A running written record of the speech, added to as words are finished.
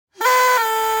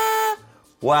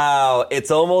Wow, it's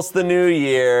almost the new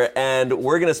year, and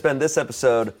we're going to spend this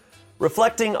episode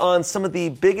reflecting on some of the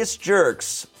biggest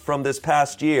jerks from this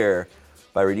past year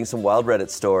by reading some wild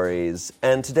Reddit stories.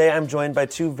 And today I'm joined by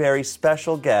two very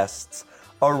special guests,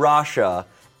 Arasha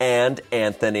and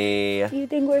Anthony. You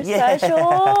think we're special?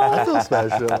 I feel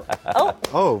special.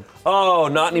 Oh,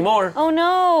 not anymore. Oh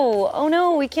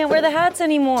no, we can't wear the hats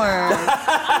anymore.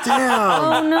 Damn.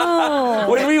 Oh no.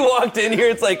 When we walked in here,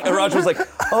 it's like, Arasha was like,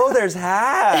 oh, there's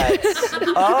hats.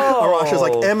 Oh. Arasha's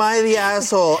like, am I the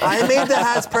asshole? I made the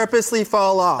hats purposely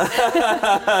fall off.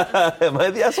 Am I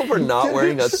the asshole for not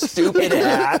wearing a stupid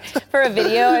hat? For a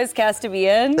video I was cast to be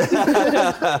in.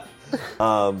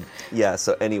 Yeah,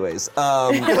 so anyways.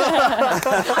 I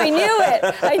knew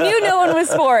it. I knew no one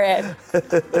was for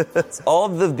it.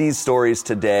 All of these stories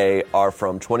today are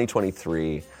from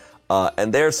 2023,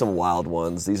 and there are some wild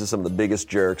ones. These are some of the biggest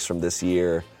jerks from this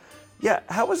year. Yeah,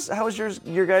 how was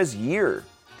your guys' year?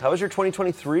 How was your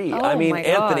 2023? Oh, I mean, my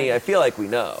Anthony, God. I feel like we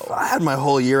know. I had my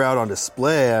whole year out on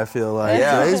display, I feel like.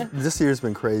 Yeah. This year's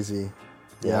been crazy.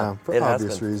 Yeah, for it has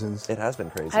obvious been. reasons. It has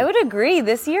been crazy. I would agree.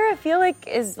 This year I feel like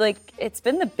it's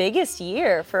been the biggest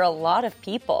year for a lot of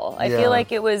people. I Yeah. feel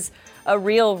like it was a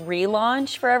real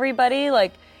relaunch for everybody.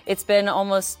 Like it's been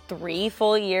almost 3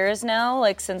 full years now,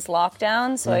 like since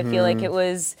lockdown. So I feel like it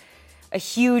was a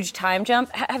huge time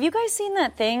jump. Have you guys seen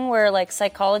that thing where like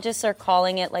psychologists are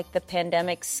calling it like the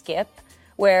pandemic skip,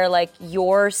 where like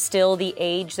you're still the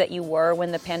age that you were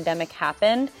when the pandemic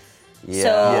happened? Yeah.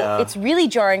 So it's really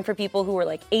jarring for people who were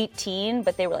like 18,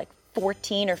 but they were like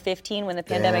 14 or 15 when the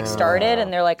pandemic started,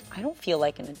 and they're like, I don't feel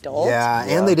like an adult. Yeah,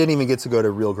 and they didn't even get to go to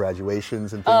real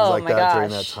graduations and things like my that during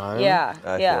gosh. that time. Yeah,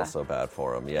 I yeah. feel so bad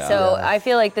for him, yeah. So I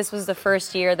feel like this was the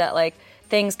first year that like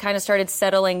things kind of started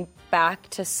settling back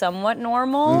to somewhat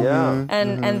normal. Yeah.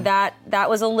 And that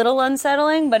was a little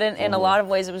unsettling, but in a lot of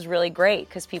ways it was really great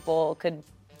because people could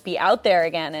be out there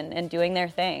again and doing their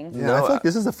thing. Yeah, No, I feel like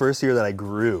this is the first year that I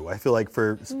grew. I feel like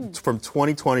from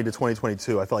 2020 to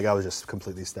 2022, I felt like I was just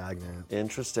completely stagnant.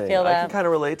 Interesting. Feel I that. can kind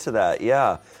of relate to that,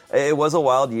 yeah. It was a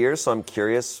wild year, so I'm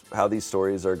curious how these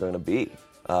stories are going to be.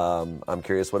 I'm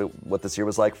curious what this year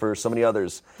was like for so many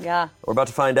others. Yeah. We're about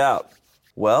to find out.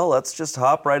 Well, let's just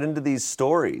hop right into these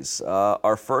stories.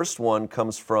 Our first one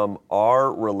comes from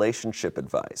Our Relationship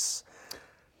Advice.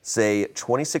 It's a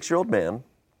 26-year-old man.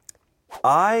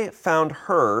 I found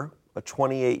her, a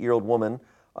 28-year-old woman,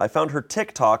 I found her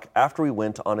TikTok after we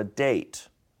went on a date.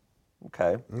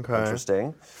 Okay.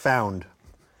 Interesting. Found.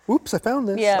 Whoops, I found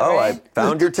this. Yeah. Oh, right? I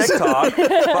found your TikTok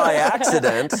by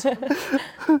accident.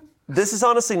 This is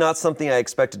honestly not something I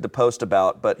expected to post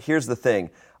about, but here's the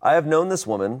thing. I have known this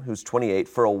woman, who's 28,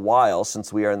 for a while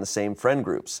since we are in the same friend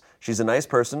groups. She's a nice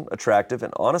person, attractive,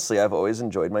 and honestly, I've always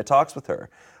enjoyed my talks with her.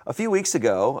 A few weeks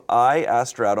ago, I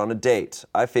asked her out on a date.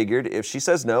 I figured if she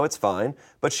says no, it's fine,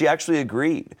 but she actually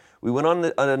agreed. We went on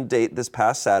a date this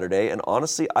past Saturday, and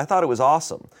honestly, I thought it was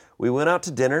awesome. We went out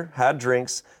to dinner, had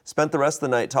drinks, spent the rest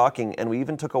of the night talking, and we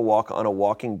even took a walk on a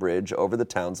walking bridge over the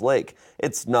town's lake.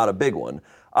 It's not a big one.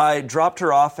 I dropped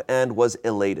her off and was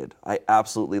elated. I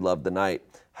absolutely loved the night.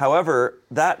 However,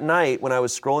 that night when I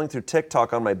was scrolling through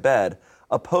TikTok on my bed,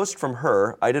 a post from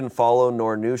her, I didn't follow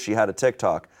nor knew she had a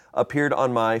TikTok, appeared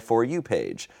on my For You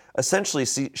page. Essentially,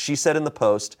 she said in the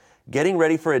post, getting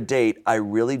ready for a date I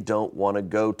really don't want to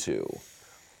go to.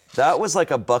 That was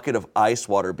like a bucket of ice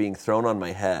water being thrown on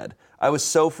my head. I was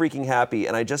so freaking happy,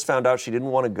 and I just found out she didn't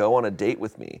want to go on a date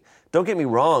with me. Don't get me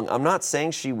wrong, I'm not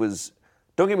saying she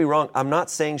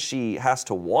has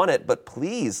to want it, but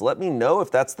please let me know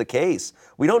if that's the case.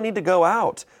 We don't need to go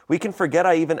out. We can forget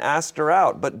I even asked her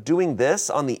out, but doing this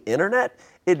on the internet,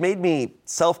 it made me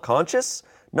self-conscious.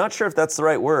 Not sure if that's the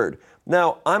right word.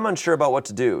 Now, I'm unsure about what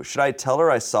to do. Should I tell her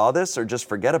I saw this or just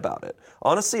forget about it?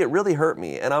 Honestly, it really hurt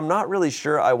me, and I'm not really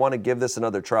sure I want to give this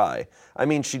another try. I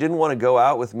mean, she didn't want to go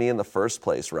out with me in the first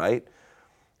place, right?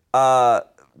 Damn.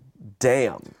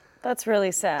 That's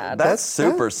really sad. That's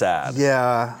super sad.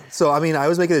 Yeah. So, I mean, I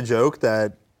was making a joke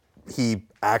that he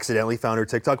accidentally found her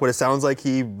TikTok, but it sounds like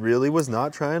he really was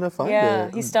not trying to find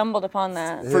it. He stumbled upon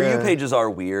that. For You pages are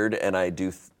weird, and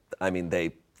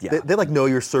they like know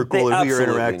your circle They and who you're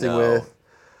absolutely interacting know.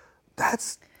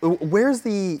 with. Where's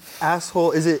the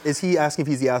asshole? Is he asking if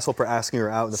he's the asshole for asking her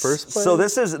out in the first place? So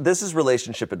this is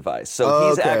relationship advice. So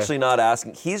he's actually not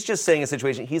asking. He's just saying a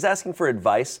situation. He's asking for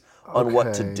advice on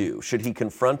what to do. Should he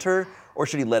confront her or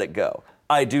should he let it go?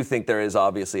 I do think there is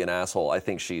obviously an asshole. I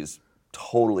think she's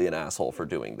totally an asshole for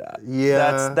doing that.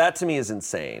 Yeah. That to me is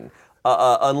insane.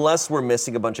 Unless we're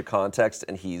missing a bunch of context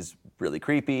and he's really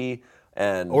creepy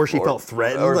or she felt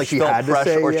threatened, or like she she felt had to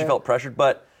pressured, say, or she felt pressured.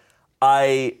 But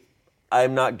I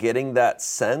I'm not getting that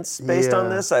sense based on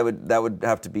this. That would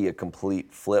have to be a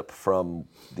complete flip from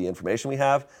the information we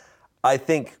have. I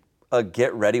think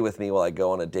get ready with me while I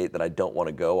go on a date that I don't want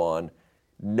to go on,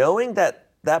 knowing that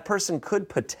that person could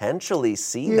potentially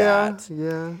see that.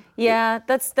 Yeah,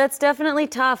 that's definitely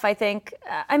tough, I think.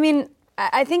 I mean,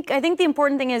 I think the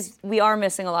important thing is we are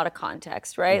missing a lot of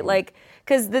context, right? Like,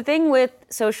 because the thing with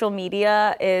social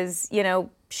media is,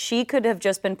 she could have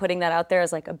just been putting that out there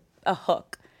as like a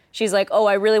hook. She's like, oh,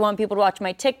 I really want people to watch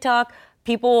my TikTok.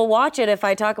 People will watch it if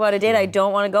I talk about a date I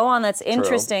don't want to go on. That's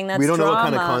interesting. That's we don't drama. know what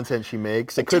kind of content she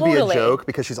makes. It could be a joke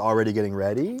because she's already getting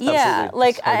ready. Yeah,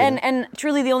 like, and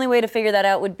truly the only way to figure that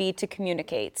out would be to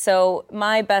communicate. So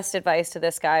my best advice to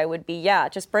this guy would be,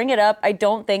 just bring it up. I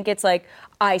don't think it's like,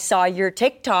 I saw your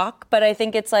TikTok, but I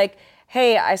think it's like,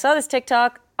 hey, I saw this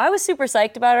TikTok. I was super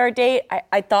psyched about our date.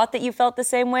 I thought that you felt the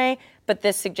same way, but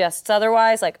this suggests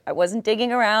otherwise. Like, I wasn't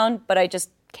digging around, but I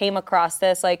just came across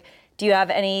this. Like, do you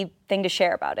have anything to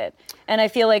share about it? And I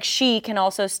feel like she can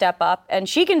also step up and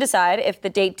she can decide if the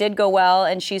date did go well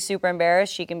and she's super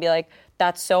embarrassed, she can be like,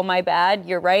 that's so my bad.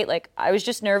 You're right. Like, I was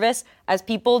just nervous, as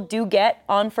people do get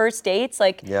on first dates.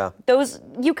 Like, those,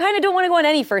 you kind of don't want to go on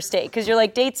any first date because you're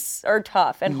like, dates are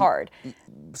tough and hard.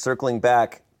 Circling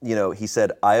back, he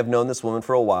said, I have known this woman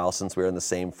for a while since we were in the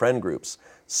same friend groups.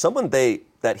 Someone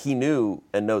that he knew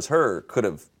and knows her could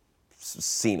have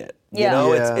seen it.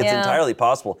 It's entirely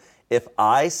possible. If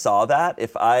I saw that,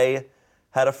 if I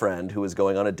had a friend who was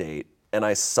going on a date and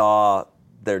I saw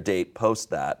their date post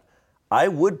that, I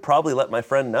would probably let my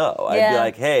friend know. I'd be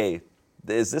like, hey,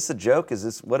 is this a joke? Is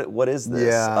this, what is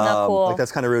this? Yeah, not cool. Like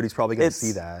that's kind of rude. He's probably going to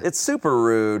see that. It's super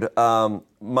rude.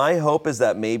 My hope is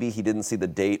that maybe he didn't see the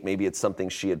date. Maybe it's something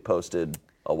she had posted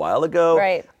a while ago.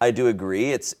 Right. I do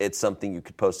agree. It's something you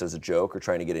could post as a joke or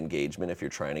trying to get engagement if you're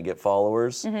trying to get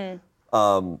followers.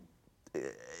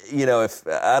 If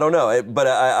I don't know, but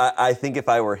I think if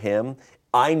I were him,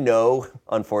 I know,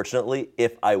 unfortunately,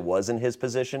 if I was in his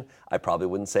position, I probably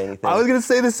wouldn't say anything. I was going to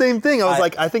say the same thing.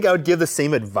 I think I would give the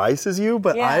same advice as you,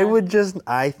 but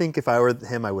I think if I were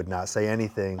him, I would not say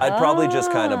anything. I'd probably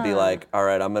just kind of be like, all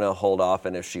right, I'm going to hold off,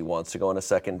 and if she wants to go on a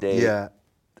second date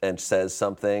and says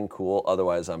something, cool.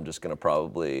 Otherwise, I'm just going to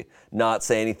probably not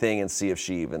say anything and see if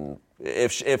she even,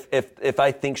 if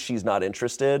I think she's not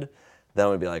interested, then I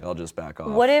would be like, I'll just back off.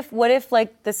 What if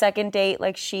like the second date,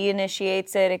 like she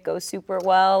initiates it, it goes super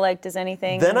well, like does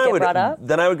anything get brought up?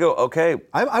 Then I would go, okay.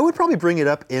 I would probably bring it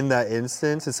up in that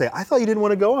instance and say, I thought you didn't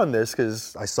want to go on this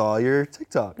because I saw your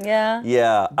TikTok. Yeah.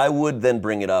 Yeah, I would then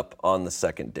bring it up on the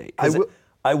second date.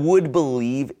 I would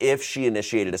believe if she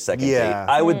initiated a second date,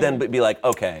 I would then be like,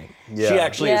 okay, she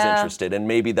actually is interested, and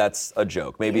maybe that's a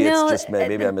joke. Maybe it's just,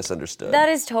 maybe I misunderstood. That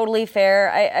is totally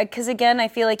fair. Because again, I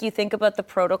feel like you think about the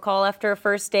protocol after a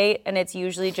first date, and it's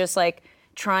usually just like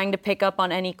trying to pick up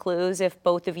on any clues if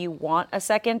both of you want a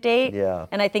second date. Yeah.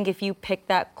 And I think if you pick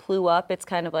that clue up, it's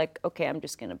kind of like, okay, I'm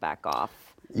just gonna back off.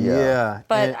 Yeah.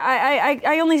 But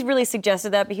I only really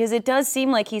suggested that because it does seem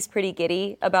like he's pretty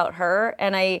giddy about her,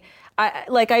 and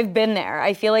I've been there.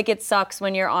 I feel like it sucks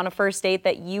when you're on a first date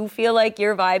that you feel like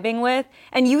you're vibing with,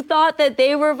 and you thought that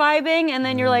they were vibing, and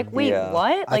then you're like, wait,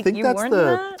 what? Like, you weren't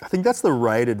that? I think that's the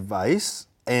right advice,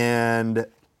 and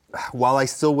while I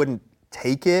still wouldn't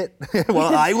take it,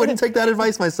 while I wouldn't take that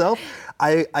advice myself,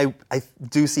 I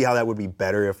do see how that would be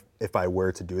better if I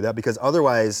were to do that, because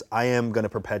otherwise I am going to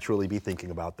perpetually be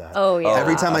thinking about that. Oh, yeah.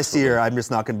 Every time I see her, I'm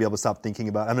just not going to be able to stop thinking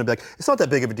about it. I'm going to be like, it's not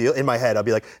that big of a deal. In my head, I'll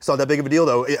be like, it's not that big of a deal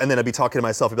though. And then I'd be talking to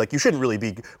myself, I'd be like, you shouldn't really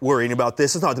be worrying about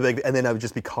this. It's not that big. And then I would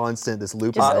just be constant, this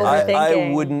loop. Just overthinking.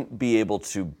 I wouldn't be able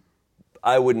to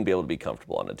be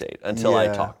comfortable on a date until I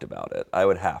talked about it. I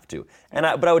would have to.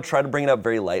 But I would try to bring it up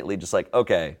very lightly, just like,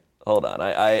 okay, hold on.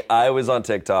 I was on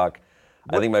TikTok.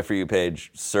 I think my For You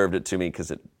page served it to me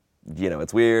because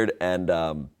it's weird. And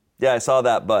I saw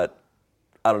that, but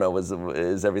I don't know,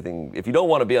 is everything, if you don't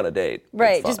want to be on a date.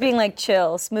 Right, just being like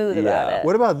chill, smooth about it.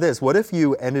 What about this? What if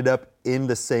you ended up in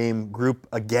the same group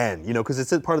again? Because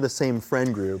it's part of the same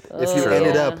friend group. If you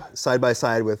ended up side by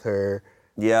side with her.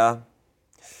 Yeah.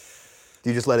 Do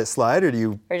you just let it slide, or do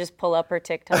you? Or just pull up her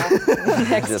TikTok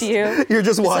next to you. You're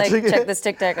just watching it. Check this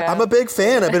TikTok out. I'm a big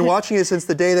fan. I've been watching it since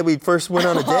the day that we first went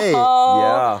on a date.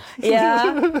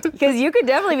 Yeah, because you could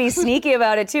definitely be sneaky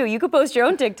about it too. You could post your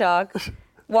own TikTok.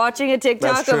 Watching a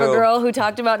TikTok of a girl who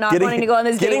talked about not wanting to go on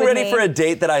this date with me. Getting ready for a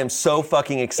date that I am so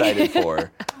fucking excited for.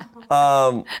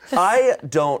 I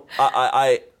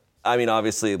mean,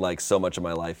 obviously, like, so much of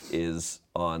my life is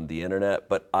on the internet,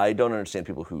 but I don't understand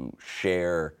people who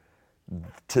share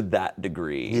to that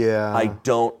degree. Yeah. I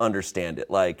don't understand it.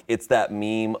 Like, it's that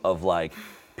meme of, like,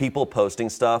 people posting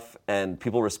stuff and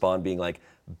people respond being like,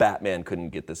 Batman couldn't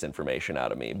get this information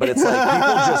out of me. But it's like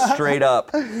people just straight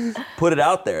up put it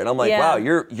out there. And I'm like, wow,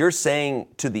 you're saying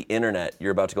to the internet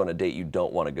you're about to go on a date you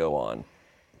don't want to go on.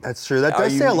 That's true. That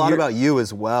does say a lot about you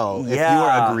as well. Yeah. If you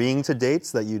are agreeing to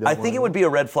dates that you don't I think it would be a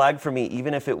red flag for me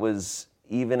even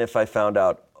if I found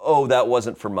out, oh, that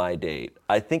wasn't for my date.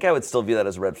 I think I would still view that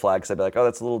as a red flag because I'd be like, oh,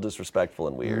 that's a little disrespectful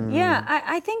and weird. Yeah,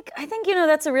 I think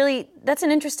that's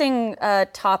an interesting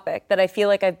topic that I feel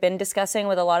like I've been discussing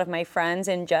with a lot of my friends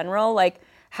in general. Like,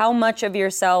 how much of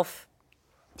yourself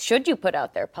should you put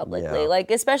out there publicly? Yeah.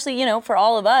 Like, especially, for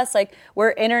all of us, like,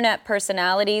 we're internet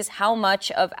personalities. How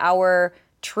much of our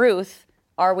truth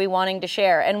are we wanting to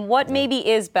share? And what maybe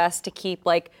is best to keep,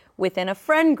 like, within a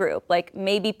friend group, like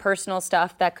maybe personal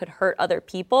stuff that could hurt other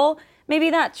people, maybe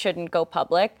that shouldn't go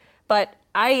public. But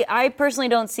I personally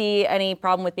don't see any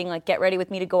problem with being like, get ready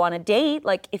with me to go on a date.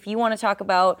 Like, if you want to talk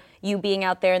about you being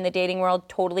out there in the dating world,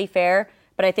 totally fair.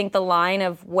 But I think the line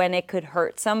of when it could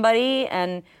hurt somebody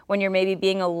and when you're maybe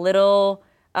being a little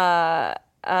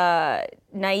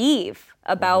naive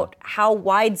about how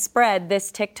widespread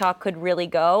this TikTok could really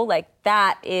go, like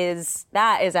that is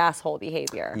asshole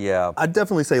behavior. Yeah. I'd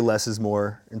definitely say less is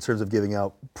more in terms of giving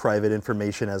out private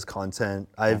information as content.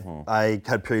 I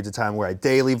had periods of time where I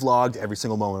daily vlogged every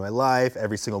single moment of my life,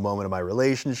 every single moment of my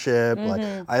relationship. Like,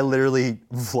 I literally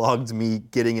vlogged me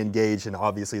getting engaged, and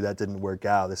obviously that didn't work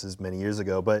out. This is many years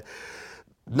ago, but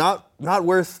not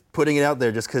worth putting it out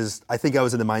there just because I think I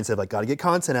was in the mindset of like, gotta get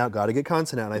content out.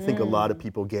 And I think a lot of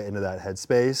people get into that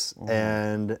headspace,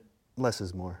 and less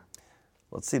is more.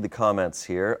 Let's see the comments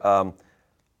here.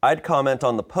 I'd comment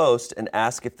on the post and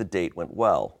ask if the date went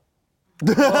well.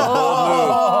 It's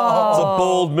a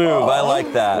bold move. I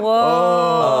like that.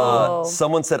 Whoa.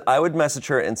 Someone said, I would message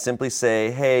her and simply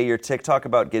say, hey, your TikTok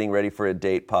about getting ready for a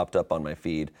date popped up on my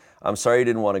feed. I'm sorry you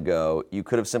didn't want to go. You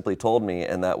could have simply told me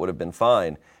and that would have been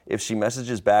fine. If she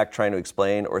messages back trying to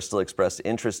explain or still express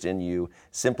interest in you,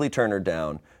 simply turn her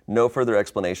down. No further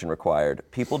explanation required.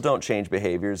 People don't change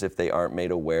behaviors if they aren't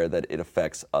made aware that it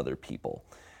affects other people.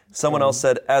 Someone else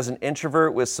said, as an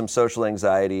introvert with some social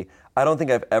anxiety, I don't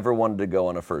think I've ever wanted to go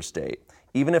on a first date.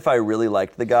 Even if I really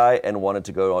liked the guy and wanted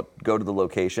to go to the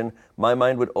location, my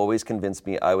mind would always convince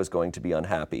me I was going to be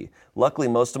unhappy. Luckily,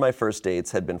 most of my first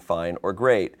dates had been fine or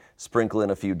great, sprinkle in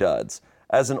a few duds.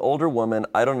 As an older woman,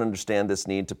 I don't understand this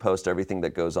need to post everything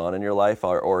that goes on in your life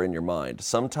or in your mind.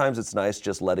 Sometimes it's nice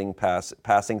just letting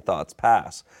passing thoughts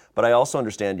pass. But I also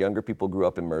understand younger people grew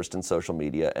up immersed in social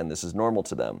media and this is normal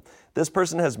to them. This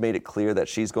person has made it clear that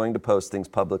she's going to post things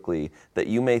publicly that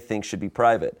you may think should be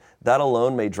private. That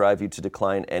alone may drive you to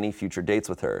decline any future dates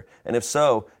with her. And if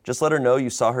so, just let her know you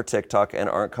saw her TikTok and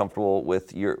aren't comfortable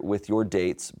with your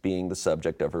dates being the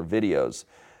subject of her videos.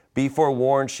 Be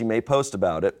forewarned, she may post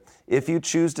about it. If you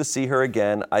choose to see her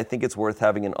again, I think it's worth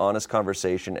having an honest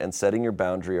conversation and setting your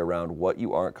boundary around what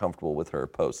you aren't comfortable with her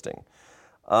posting.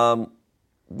 I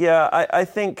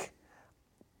think,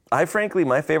 frankly,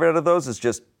 my favorite out of those is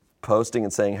just posting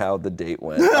and saying how the date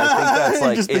went. I think that's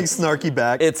like, just being snarky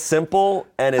back. It's simple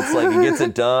and it's like, it gets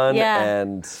it done. Yeah.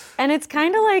 And it's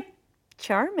kind of like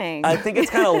charming. I think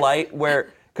it's kind of light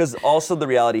because also the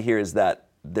reality here is that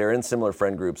they're in similar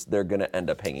friend groups, they're going to end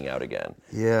up hanging out again.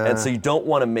 Yeah. And so you don't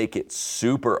want to make it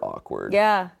super awkward.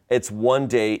 Yeah. It's one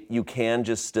date, you can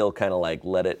just still kind of like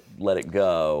let it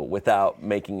go without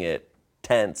making it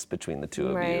tense between the two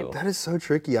of Right. you. That is so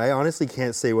tricky. I honestly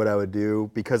can't say what I would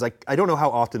do because I don't know how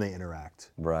often they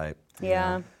interact. Right.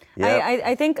 Yeah. Yep.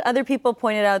 I think other people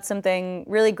pointed out something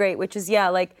really great, which is,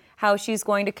 like how she's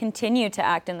going to continue to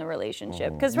act in the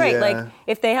relationship. Because, like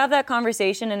if they have that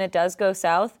conversation and it does go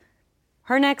south,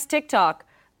 her next TikTok,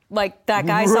 like that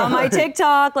guy saw my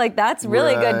TikTok, like that's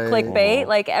really good clickbait.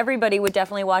 Like everybody would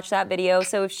definitely watch that video.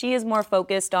 So if she is more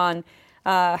focused on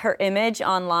her image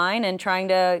online and trying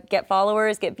to get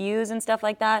followers, get views and stuff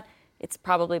like that, it's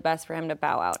probably best for him to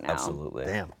bow out now. Absolutely.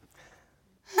 Damn.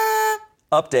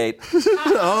 Update.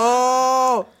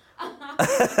 Oh!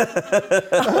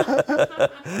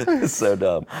 So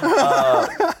dumb.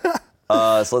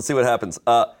 So let's see what happens.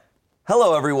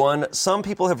 Hello, everyone. Some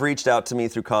people have reached out to me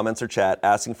through comments or chat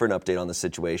asking for an update on the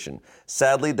situation.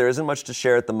 Sadly, there isn't much to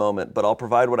share at the moment, but I'll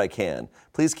provide what I can.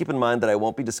 Please keep in mind that I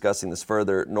won't be discussing this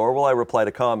further, nor will I reply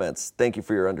to comments. Thank you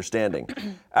for your understanding.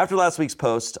 After last week's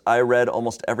post, I read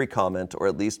almost every comment, or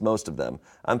at least most of them.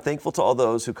 I'm thankful to all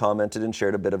those who commented and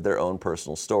shared a bit of their own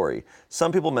personal story.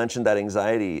 Some people mentioned that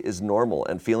anxiety is normal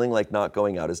and feeling like not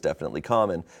going out is definitely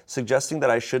common, suggesting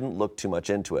that I shouldn't look too much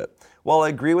into it. While I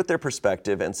agree with their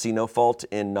perspective and see no fault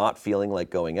in not feeling like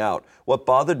going out, what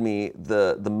bothered me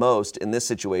the most in this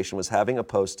situation was having a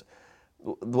post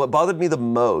What bothered me the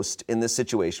most in this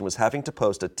situation was having to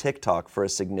post a TikTok for a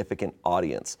significant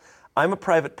audience. I'm a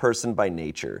private person by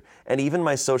nature, and even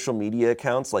my social media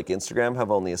accounts like Instagram have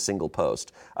only a single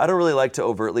post. I don't really like to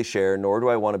overtly share, nor do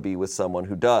I want to be with someone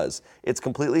who does. It's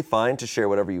completely fine to share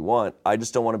whatever you want, I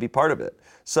just don't want to be part of it.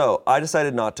 So I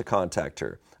decided not to contact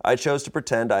her. I chose to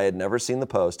pretend I had never seen the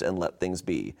post and let things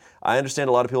be. I understand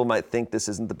a lot of people might think this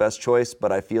isn't the best choice,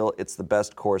 but I feel it's the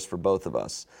best course for both of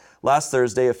us. Last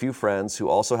Thursday, a few friends, who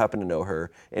also happen to know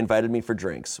her, invited me for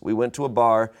drinks. We went to a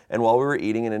bar, and while we were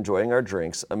eating and enjoying our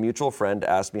drinks, a mutual friend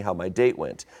asked me how my date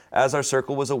went, as our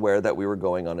circle was aware that we were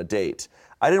going on a date.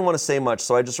 I didn't want to say much,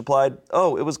 so I just replied,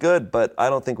 "Oh, it was good, but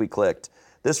I don't think we clicked."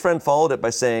 This friend followed it by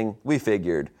saying, "We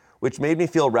figured," which made me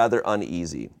feel rather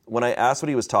uneasy. When I asked what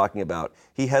he was talking about,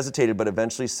 he hesitated but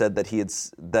eventually said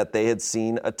that they had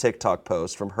seen a TikTok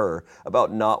post from her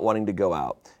about not wanting to go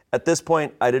out. At this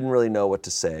point, I didn't really know what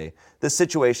to say. This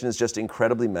situation is just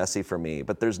incredibly messy for me,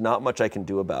 but there's not much I can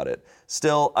do about it.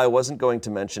 Still, I wasn't going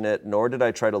to mention it, nor did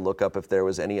I try to look up if there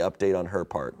was any update on her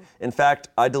part. In fact,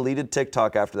 I deleted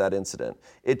TikTok after that incident.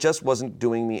 It just wasn't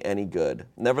doing me any good.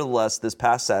 Nevertheless, this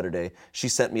past Saturday, she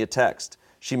sent me a text.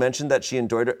 She mentioned that she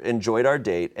enjoyed our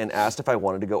date and asked if I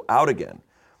wanted to go out again.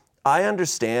 I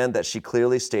understand that she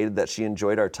clearly stated that she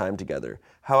enjoyed our time together.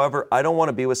 However, I don't want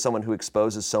to be with someone who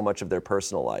exposes so much of their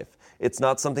personal life. It's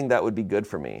not something that would be good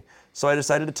for me. So I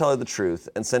decided to tell her the truth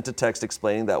and sent a text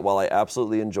explaining that while I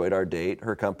absolutely enjoyed our date,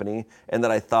 her company, and that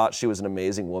I thought she was an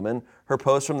amazing woman, her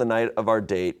post from the night of our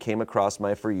date came across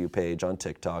my For You page on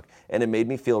TikTok, and it made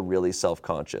me feel really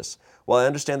self-conscious. While I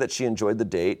understand that she enjoyed the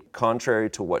date, contrary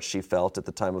to what she felt at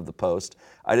the time of the post,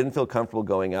 I didn't feel comfortable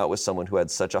going out with someone who had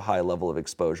such a high level of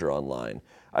exposure online.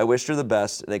 I wished her the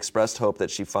best and expressed hope that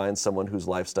she finds someone whose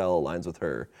lifestyle aligns with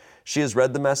her. She has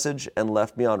read the message and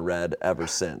left me on red ever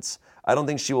since. I don't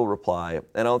think she will reply, and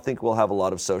I don't think we'll have a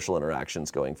lot of social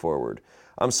interactions going forward.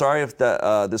 I'm sorry if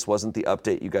this wasn't the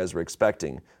update you guys were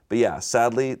expecting, but yeah,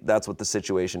 sadly, that's what the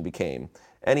situation became.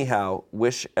 Anyhow,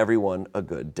 wish everyone a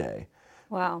good day.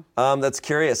 Wow. That's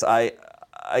curious. I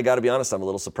got to be honest, I'm a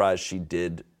little surprised she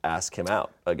did ask him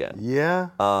out again. Yeah.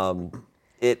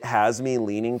 It has me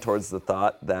leaning towards the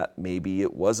thought that maybe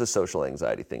it was a social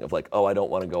anxiety thing of like, oh, I don't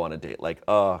want to go on a date. Like,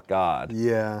 oh, God.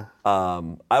 Yeah.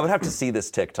 I would have to see this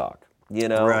TikTok, you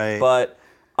know? Right. But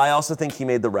I also think he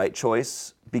made the right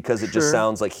choice because it just Sure.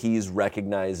 sounds like he's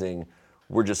recognizing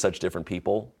we're just such different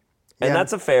people. And Yeah.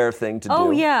 that's a fair thing to do. Oh,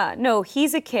 yeah. No,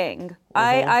 he's a king.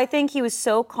 I think he was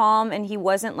so calm and he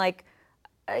wasn't like,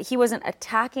 he wasn't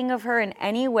attacking of her in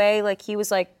any way. Like, he was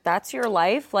like, that's your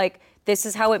life. Like, this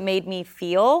is how it made me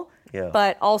feel. Yeah.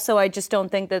 But also, I just don't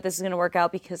think that this is going to work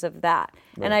out because of that.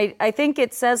 Right. And I think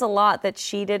it says a lot that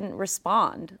she didn't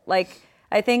respond. Like,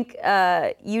 I think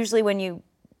usually when you,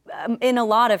 in a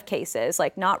lot of cases,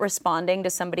 like not responding to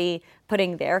somebody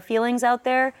putting their feelings out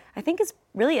there, I think is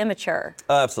really immature.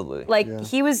 Absolutely. Like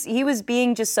he was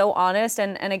being just so honest,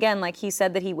 and again, like he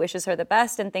said that he wishes her the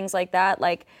best and things like that.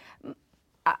 Like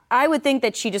I would think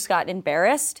that she just got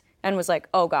embarrassed and was like,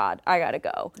 oh God, I gotta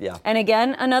go. Yeah. And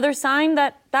again, another sign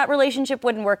that that relationship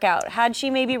wouldn't work out. Had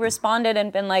she maybe responded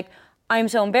and been like, I'm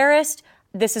so embarrassed,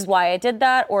 this is why I did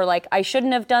that, or like, I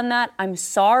shouldn't have done that, I'm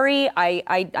sorry,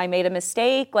 I made a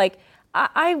mistake, like,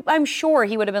 I'm sure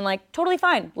he would have been like, totally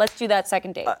fine, let's do that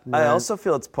second date. I also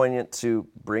feel it's poignant to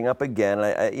bring up again, and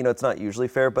I it's not usually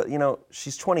fair, but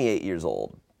she's 28 years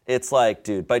old. It's like,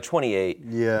 dude, by 28,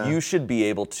 you should be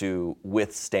able to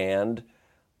withstand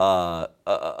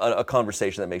a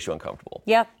conversation that makes you uncomfortable.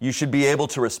 Yeah. You should be able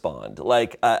to respond.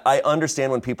 Like, I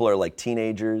understand when people are like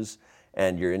teenagers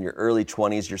and you're in your early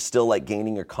 20s, you're still like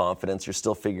gaining your confidence, you're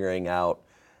still figuring out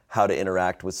how to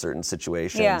interact with certain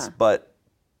situations. Yeah. But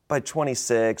by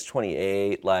 26,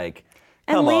 28, like,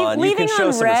 and come on, you can show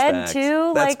on some red respect.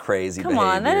 too. That's like, crazy come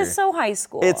behavior. on, that is so high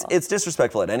school. It's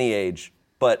disrespectful at any age,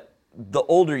 but the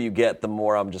older you get, the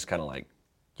more I'm just kind of like,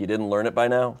 you didn't learn it by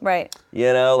now? Right.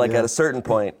 At a certain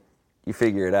point, you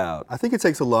figure it out. I think it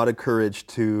takes a lot of courage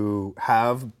to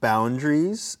have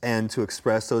boundaries and to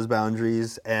express those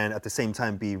boundaries and at the same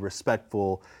time be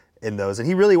respectful in those. And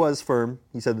he really was firm.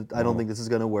 He said, I don't think this is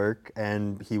going to work.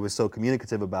 And he was so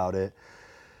communicative about it.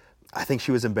 I think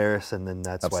she was embarrassed, and then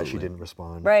that's why she didn't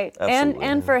respond. Right. Absolutely.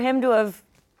 And for him to have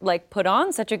like put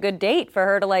on such a good date, for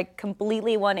her to like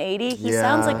completely 180, he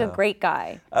sounds like a great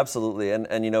guy. Absolutely.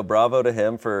 And bravo to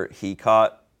him for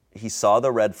he saw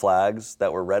the red flags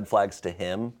that were red flags to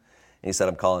him, and he said,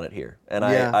 I'm calling it here. And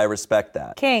I respect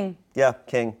that. King. Yeah,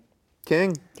 king.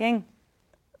 King.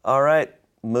 All right,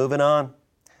 moving on.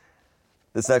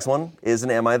 This next one is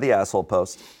an Am I the Asshole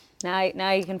post.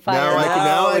 Now you can fire.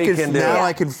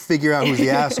 I can figure out who's the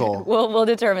asshole. We'll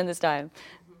determine this time.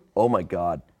 Oh my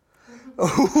God.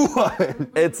 What?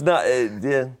 It's not.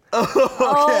 Yeah.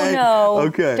 Oh no.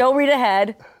 Okay. Don't read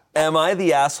ahead. Am I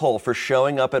the asshole for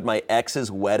showing up at my ex's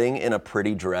wedding in a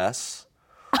pretty dress?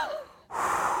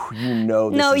 You know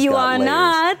this No, has you got are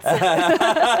layers.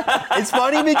 not. It's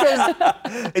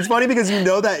funny because you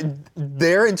know that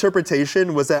their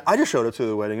interpretation was that I just showed up to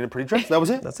the wedding in a pretty dress. That was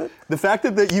it. That's it. The fact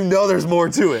that you know there's more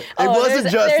to it. It wasn't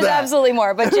just there's that. absolutely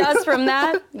more, but just from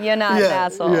that, you're not an Yeah,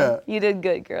 asshole. yeah. You did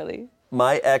good, girly.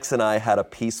 My ex and I had a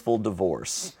peaceful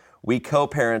divorce. We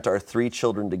co-parent our 3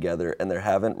 children together, and there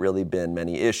haven't really been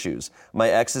many issues. My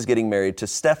ex is getting married to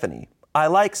Stephanie. I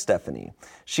like Stephanie.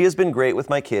 She has been great with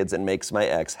my kids and makes my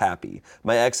ex happy.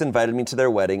 My ex invited me to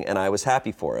their wedding, and I was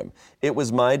happy for him. It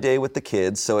was my day with the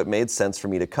kids, so it made sense for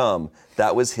me to come.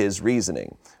 That was his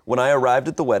reasoning. When I arrived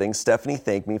at the wedding, Stephanie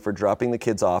thanked me for dropping the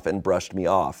kids off and brushed me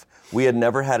off. We had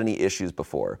never had any issues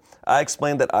before. I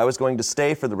explained that I was going to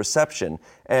stay for the reception,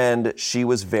 and she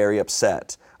was very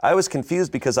upset. I was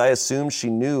confused because I assumed she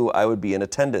knew I would be in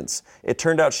attendance. It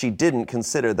turned out she didn't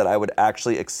consider that I would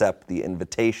actually accept the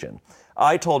invitation.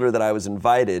 I told her that I was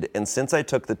invited, and since I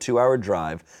took the 2-hour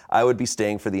drive, I would be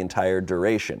staying for the entire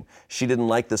duration. She didn't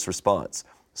like this response.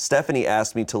 Stephanie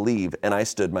asked me to leave, and I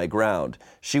stood my ground.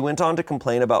 She went on to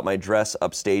complain about my dress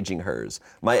upstaging hers.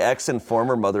 My ex and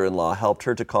former mother-in-law helped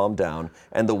her to calm down,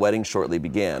 and the wedding shortly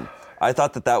began. I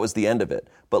thought that was the end of it,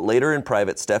 but later in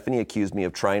private, Stephanie accused me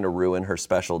of trying to ruin her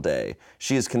special day.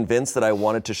 She is convinced that I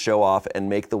wanted to show off and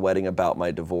make the wedding about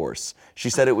my divorce. She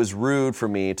said it was rude for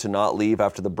me to not leave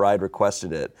after the bride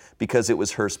requested it because it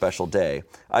was her special day.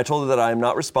 I told her that I am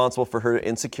not responsible for her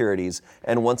insecurities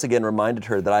and once again reminded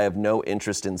her that I have no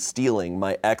interest in stealing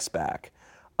my ex back.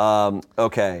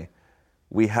 Okay.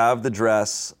 We have the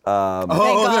dress. There's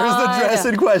the dress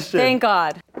in question. Thank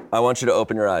God. I want you to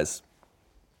open your eyes.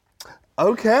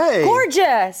 Okay.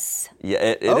 Gorgeous. Yeah,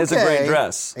 it is a great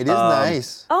dress. It is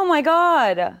nice. Oh my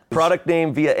God. Product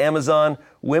name via Amazon,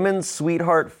 Women's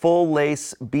Sweetheart Full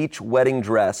Lace Beach Wedding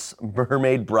Dress,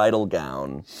 Mermaid Bridal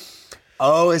Gown.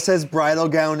 Oh, it says bridal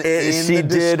gown in the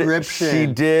description. She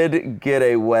did get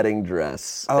a wedding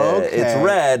dress. Okay. It's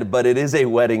red, but it is a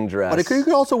wedding dress. But you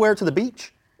could also wear it to the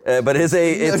beach. But it's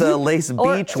a lace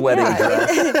beach wedding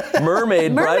dress.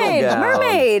 Mermaid bridal gown.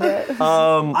 Mermaid.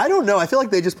 I don't know. I feel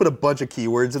like they just put a bunch of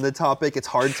keywords in the topic. It's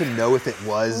hard to know if it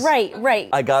was. Right.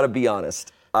 I gotta be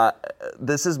honest.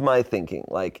 This is my thinking.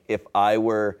 Like, if I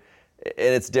were, and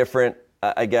it's different,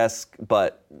 I guess,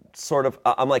 but sort of,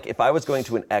 I'm like, if I was going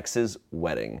to an ex's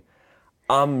wedding,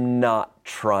 I'm not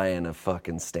trying to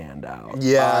fucking stand out.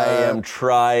 Yeah. I am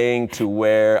trying to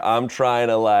I'm trying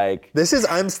to like. This is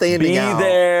I'm standing out. Be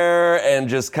there and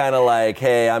just kind of like,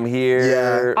 hey, I'm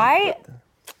here. Yeah.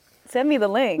 Send me the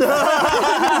link. I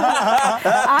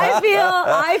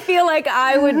feel like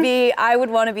I would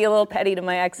want to be a little petty to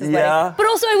my ex's wedding. But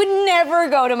also I would never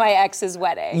go to my ex's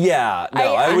wedding. Yeah,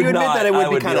 no, I would you admit not. that it would I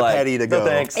be kind of like, petty to go. No,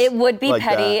 thanks. It would be Like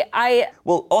petty. that.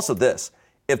 Well, also this,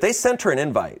 if they sent her an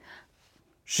invite,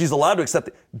 she's allowed to accept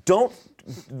it.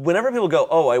 Whenever people go,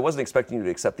 oh, I wasn't expecting you to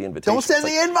accept the invitation. Don't send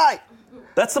the invite.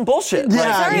 That's some bullshit.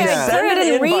 Yeah, Sorry, yeah. I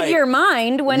didn't read your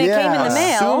mind when it came in the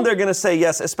mail. Assume they're going to say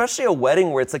yes, especially a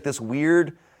wedding where it's like this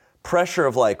weird pressure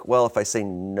of like, well, if I say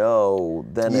no,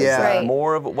 then is that Right.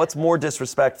 more of what's more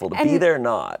disrespectful, to be there or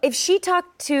not? If she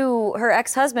talked to her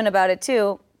ex-husband about it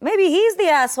too, maybe he's the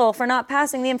asshole for not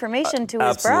passing the information to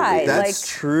his absolutely. bride. That's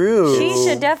true. She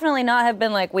should definitely not have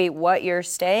been like, wait, what, you're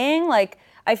staying? Like,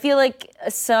 I feel like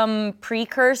some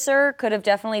precursor could have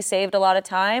definitely saved a lot of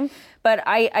time. But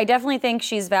I definitely think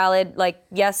she's valid. Like,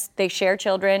 yes, they share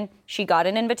children. She got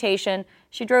an invitation.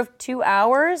 She drove 2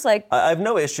 hours. Like, I have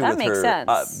no issue that with her. makes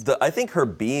sense. I think her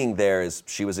being there is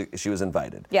she was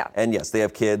invited. Yeah. And yes, they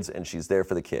have kids, and she's there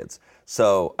for the kids.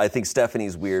 So I think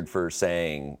Stephanie's weird for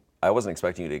saying, I wasn't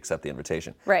expecting you to accept the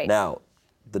invitation. Right. Now,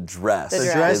 the dress.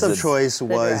 The dress of choice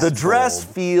was The dress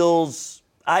bold. feels.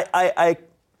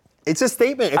 It's a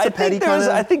statement. It's a petty kind of.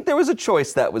 I think there was a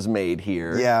choice that was made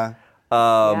here. Yeah.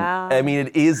 I mean,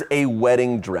 it is a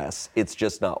wedding dress. It's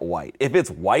just not white. If it's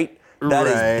white, that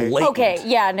is blatant. okay,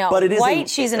 yeah, no. But it is White,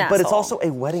 she's an But it's asshole. also a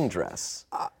wedding dress.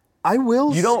 I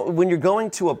will. You don't. When you're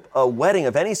going to a wedding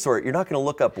of any sort, you're not going to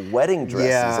look up wedding dresses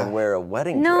Yeah. and wear a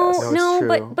wedding No, dress. No, it's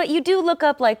true. but you do look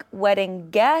up like wedding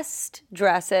guest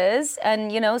dresses,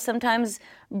 and sometimes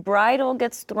bridal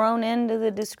gets thrown into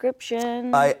the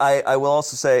description. I will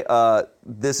also say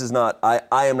this is not.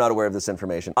 I am not aware of this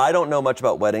information. I don't know much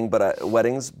about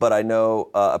weddings, but I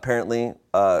know apparently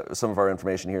some of our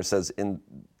information here says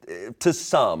to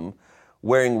some,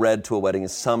 wearing red to a wedding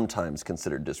is sometimes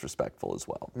considered disrespectful as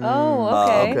well. Oh,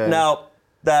 okay. okay. Now,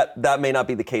 that may not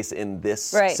be the case in this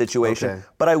situation, Okay.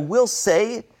 but I will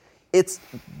say it's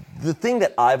the thing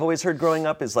that I've always heard growing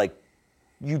up is like,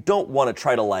 you don't want to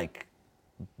try to like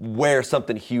wear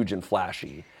something huge and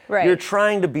flashy. Right. You're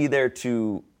trying to be there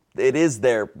to, it is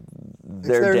their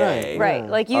their day. night. Right.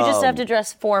 Like you just have to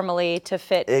dress formally to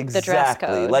fit the dress Exactly.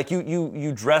 code. Like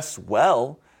you dress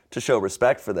well to show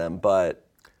respect for them, but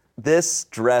this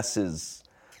dress is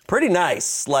pretty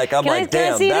nice. Like I'm Can I like,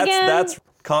 damn, see it again? that's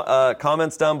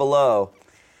comments down below.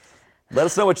 Let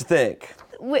us know what you think.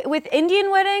 With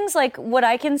Indian weddings, like what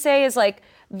I can say is like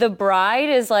the bride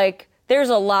is like, there's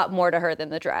a lot more to her than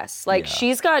the dress. Like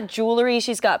she's got jewelry,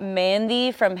 she's got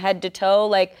mehndi from head to toe.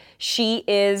 Like she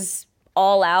is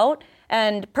all out.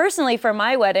 And personally for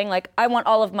my wedding, like I want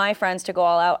all of my friends to go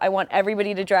all out. I want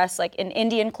everybody to dress like in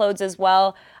Indian clothes as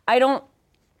well.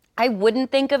 I wouldn't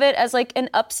think of it as like an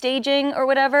upstaging or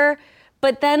whatever.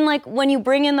 But then like when you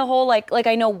bring in the whole like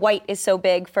I know white is so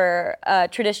big for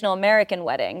traditional American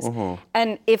weddings.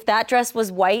 And if that dress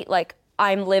was white, like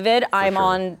I'm livid, I'm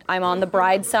on the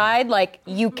bride's side, like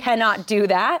you cannot do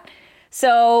that.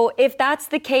 So if that's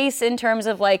the case in terms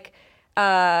of like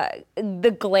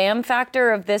the glam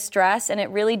factor of this dress and it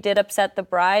really did upset the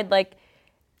bride, like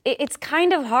it's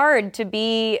kind of hard to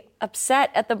be upset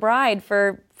at the bride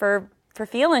for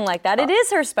feeling like that. It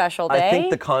is her special day. I think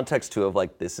the context too of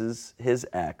like this is his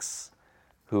ex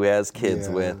who has kids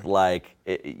with, like,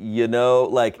 you know,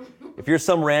 like if you're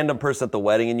some random person at the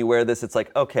wedding and you wear this, it's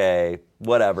like, okay,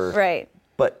 whatever. Right.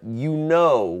 But you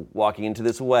know, walking into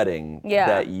this wedding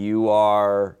that you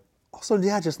are. Also,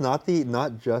 just not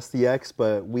just the ex,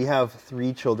 but we have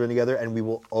 3 children together and we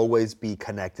will always be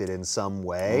connected in some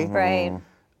way. Right.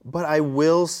 But I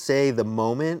will say the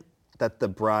moment that the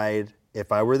bride,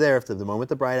 if I were there, if the moment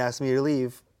the bride asked me to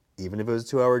leave, even if it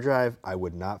was a 2-hour drive, I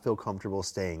would not feel comfortable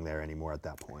staying there anymore at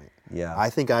that point. Yeah. I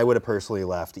think I would have personally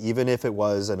left, even if it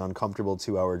was an uncomfortable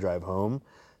 2-hour drive home,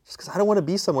 just because I don't want to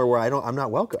be somewhere where I'm not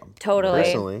welcome. Totally.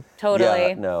 Personally. Totally.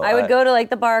 Yeah, no, I would go to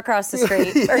like the bar across the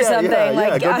street or something.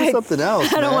 Like go do something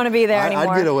else. I don't want to be there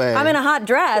anymore. I'd get away. I'm in a hot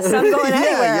dress. I'm going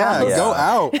anywhere else. Go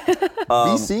out.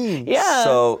 Be seen. Yeah.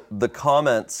 So the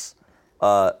comments,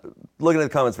 looking at the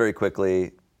comments very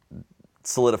quickly,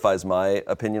 solidifies my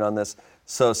opinion on this.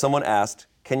 So someone asked,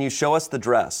 can you show us the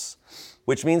dress?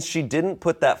 Which means she didn't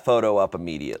put that photo up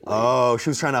immediately. Oh, she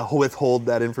was trying to withhold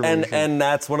that information. And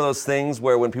that's one of those things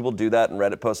where when people do that in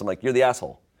Reddit posts, I'm like, you're the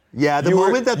asshole. Yeah, the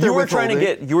moment that they're you were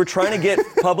trying to get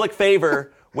public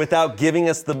favor without giving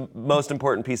us the most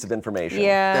important piece of information.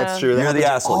 Yeah. That's true. That You're the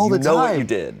happens asshole. all You the know what time. you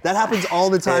did. That happens all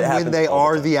the time when happens they all the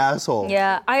are time. the asshole.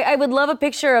 Yeah. I would love a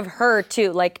picture of her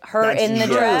too, like her That's in the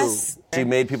true. dress. She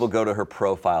made people go to her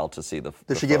profile to see the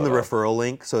Did she give them the referral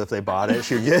link so if they bought it,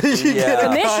 she'd get Yeah.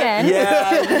 Commission.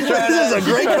 Yeah. This is a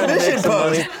great commission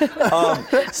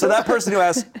post. So that person who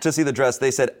asked to see the dress,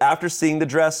 they said, after seeing the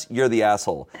dress, you're the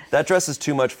asshole. That dress is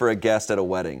too much for a guest at a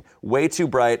wedding. Way too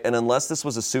bright, and unless this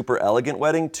was a super elegant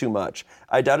wedding, too much.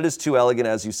 I doubt it is too elegant,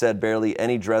 as you said, barely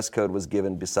any dress code was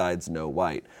given besides no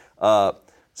white.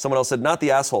 Someone else said, not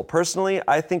the asshole. Personally,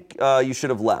 I think you should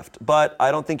have left, but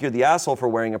I don't think you're the asshole for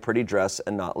wearing a pretty dress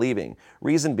and not leaving.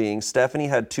 Reason being, Stephanie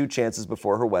had 2 chances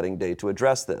before her wedding day to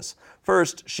address this.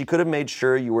 First, she could have made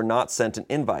sure you were not sent an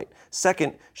invite.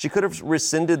 Second, she could have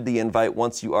rescinded the invite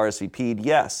once you RSVP'd.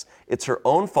 Yes, it's her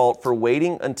own fault for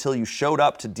waiting until you showed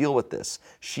up to deal with this.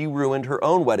 She ruined her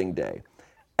own wedding day.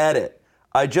 Edit.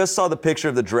 I just saw the picture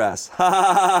of the dress. Ha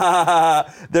ha ha ha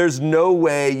ha. There's no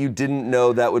way you didn't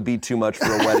know that would be too much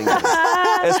for a wedding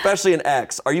day. Especially an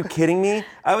ex. Are you kidding me?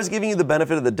 I was giving you the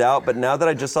benefit of the doubt, but now that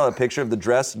I just saw a picture of the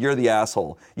dress, you're the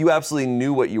asshole. You absolutely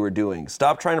knew what you were doing.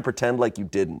 Stop trying to pretend like you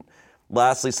didn't.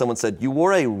 Lastly, someone said, you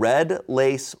wore a red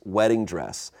lace wedding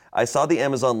dress. I saw the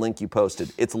Amazon link you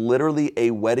posted. It's literally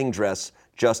a wedding dress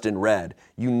just in red.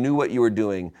 You knew what you were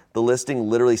doing. The listing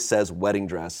literally says wedding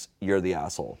dress. You're the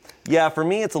asshole. Yeah, for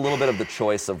me, it's a little bit of the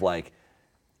choice of like,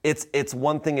 it's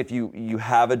one thing if you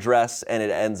have a dress and it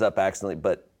ends up accidentally,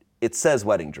 but it says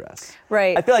wedding dress.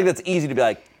 Right. I feel like that's easy to be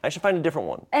like, I should find a different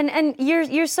one. And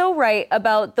you're so right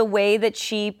about the way that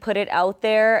she put it out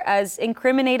there as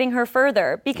incriminating her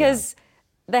further, because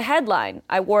the headline,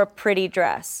 I wore a pretty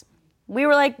dress. We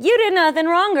were like, you did nothing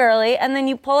wrong, girly. And then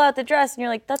you pull out the dress and you're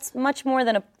like, that's much more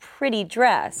than a pretty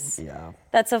dress. Yeah.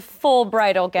 That's a full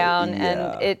bridal gown.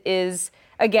 Yeah. And it is,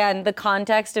 again, the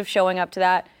context of showing up to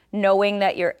that, knowing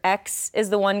that your ex is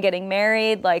the one getting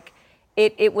married, like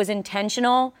it was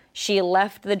intentional. She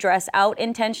left the dress out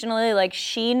intentionally. Like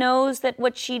she knows that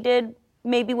what she did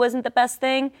maybe wasn't the best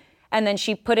thing. And then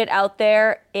she put it out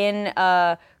there in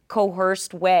a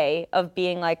coerced way of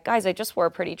being like, guys, I just wore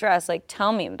a pretty dress. Like,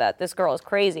 tell me that this girl is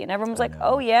crazy. And everyone's like,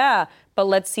 oh yeah, but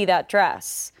let's see that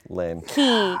dress. Lame.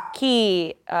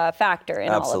 Key factor in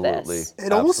all of this.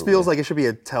 It almost feels like it should be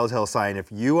a telltale sign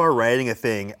if you are writing a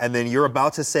thing and then you're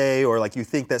about to say, or like you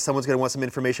think that someone's going to want some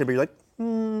information, but you're like,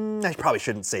 I probably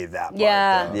shouldn't say that part.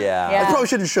 Yeah. Yeah. I probably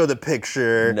shouldn't show the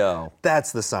picture. No.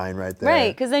 That's the sign right there.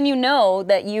 Right, because then you know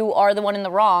that you are the one in the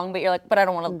wrong, but you're like, but I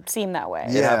don't want to seem that way.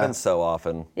 It happens so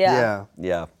often. Yeah.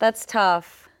 Yeah. That's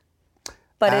tough.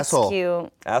 But Asshole. it's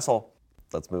cute. Asshole.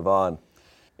 Let's move on.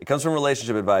 It comes from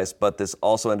relationship advice, but this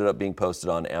also ended up being posted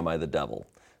on Am I the Devil?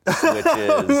 Which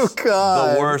is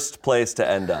the worst place to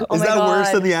end up. Is that worse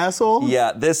than the asshole?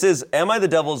 Yeah, this is Am I the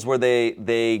Devil is where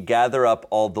they gather up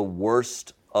all the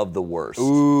worst of the worst.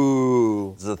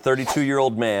 Ooh. This is a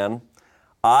 32-year-old man.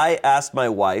 I asked my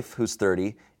wife, who's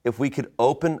 30, if we could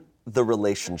open the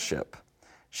relationship.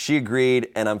 She agreed,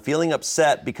 and I'm feeling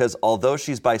upset because although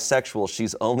she's bisexual,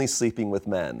 she's only sleeping with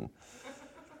men.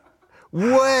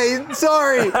 Wait,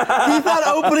 sorry. He thought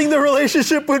opening the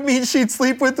relationship would mean she'd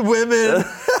sleep with women.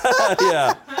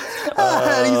 Yeah.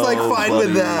 And he's like fine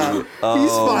with that.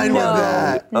 He's fine with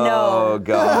that. No. Oh,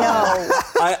 God.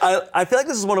 No. I feel like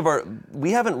this is one of our,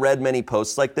 we haven't read many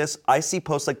posts like this. I see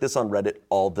posts like this on Reddit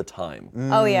all the time.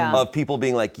 Oh, yeah. Of people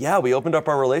being like, yeah, we opened up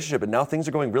our relationship and now things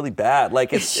are going really bad.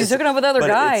 Like She's hooking up with other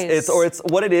guys.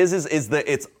 What it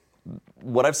is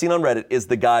what I've seen on Reddit is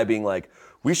the guy being like,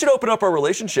 we should open up our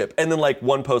relationship. And then like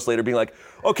one post later being like,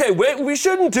 okay, wait, we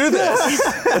shouldn't do this.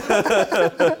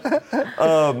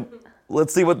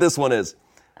 Let's see what this one is.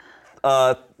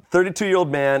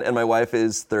 32-year-old man and my wife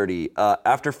is 30.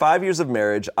 After 5 years of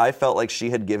marriage, I felt like she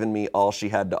had given me all she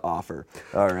had to offer.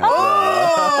 All right.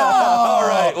 All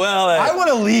right, well. I want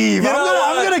to leave.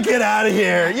 I'm going to get out of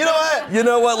here. You know what? You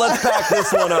know what? Let's pack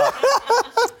this one up.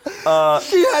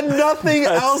 She had nothing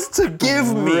else to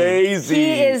give me. Crazy.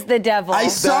 He is the devil. I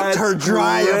sucked her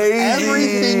dry of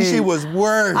everything she was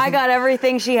worth. I got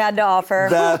everything she had to offer.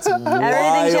 That's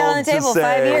Everything she had on the table,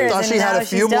 5 years. I thought she and had now a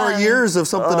few she's more done. years of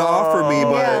something to offer me,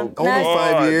 but only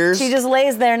 5 years. She just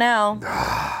lays there now.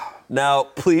 Now,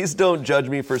 please don't judge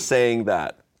me for saying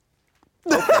that.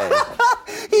 Okay.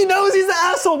 He knows he's the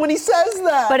asshole when he says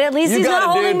that. But at least You he's got not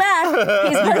it, holding dude. back.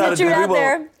 He's putting the truth out dude.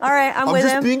 there. All right, I'm with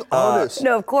just him. being honest.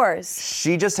 No, of course.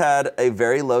 She just had a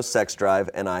very low sex drive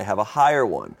and I have a higher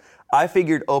one. I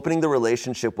figured opening the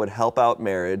relationship would help out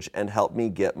marriage and help me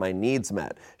get my needs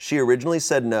met. She originally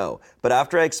said no, but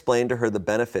after I explained to her the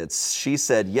benefits, she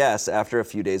said yes after a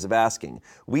few days of asking.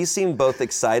 We seemed both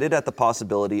excited at the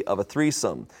possibility of a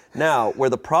threesome. Now, where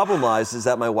the problem lies is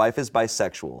that my wife is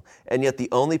bisexual, and yet the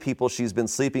only people she's been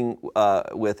sleeping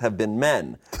with have been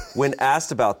men. When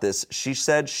asked about this, she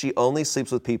said she only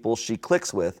sleeps with people she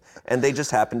clicks with, and they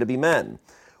just happen to be men.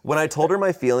 When I told her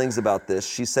my feelings about this,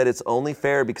 she said it's only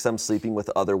fair because I'm sleeping with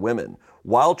other women.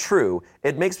 While true,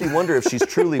 it makes me wonder if she's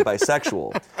truly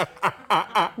bisexual.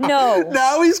 No.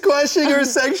 Now he's questioning her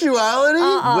sexuality?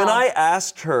 When I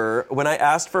asked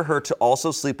for her to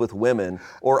also sleep with women,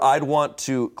 or I'd want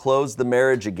to close the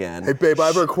marriage again. Hey, babe, I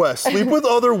have a request. Sleep with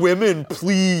other women,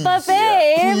 please. But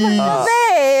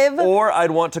babe, Or I'd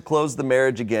want to close the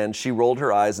marriage again, she rolled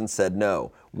her eyes and said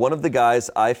no. One of the guys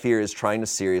I fear is trying to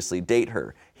seriously date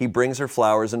her. He brings her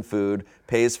flowers and food,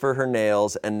 pays for her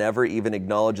nails, and never even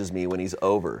acknowledges me when he's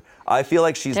over. I feel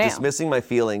like she's dismissing my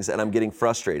feelings and I'm getting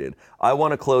frustrated. I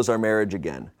want to close our marriage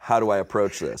again. How do I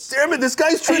approach this? Damn it, this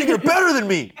guy's treating her better than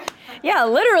me. Yeah,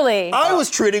 literally. I was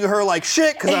treating her like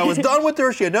shit because I was done with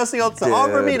her. She had nothing else to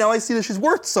offer me. Now I see that she's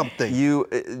worth something.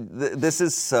 This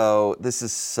is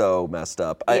so messed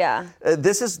up.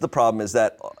 This is the problem is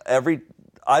that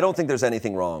I don't think there's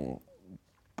anything wrong.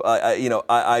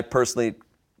 I personally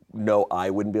know I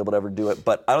wouldn't be able to ever do it,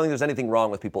 but I don't think there's anything wrong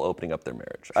with people opening up their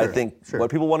marriage. I think what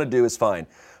people want to do is fine.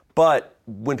 But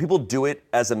when people do it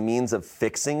as a means of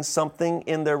fixing something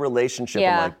in their relationship,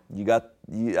 I'm like,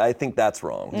 I think that's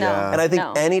wrong. No. And I think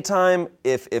anytime,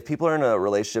 if people are in a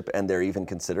relationship and they're even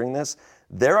considering this,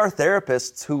 there are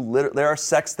therapists there are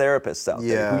sex therapists out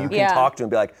there who you can talk to and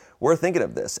be like, we're thinking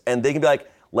of this. And they can be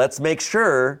like, let's make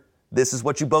sure this is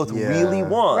what you both really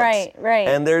want. Right.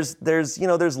 And there's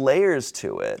layers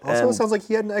to it. Also, it sounds like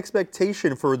he had an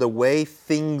expectation for the way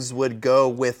things would go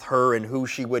with her and who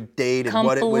she would date and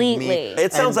what it would mean.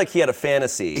 It sounds like he had a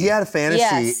fantasy. He had a fantasy,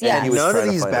 Yes. and He was none trying of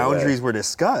to these find a way. boundaries were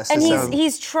discussed. And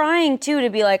he's trying to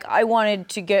be like, I wanted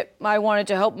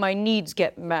to help my needs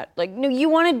get met. Like, no, you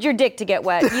wanted your dick to get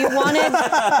wet. You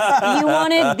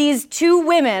wanted these two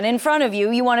women in front of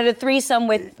you. You wanted a threesome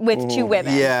with two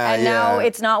women. And now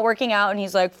it's not working out, and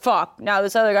he's like, fuck, now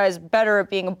this other guy's better at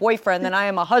being a boyfriend than I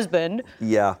am a husband.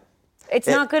 Yeah. It's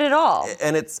not good at all.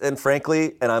 And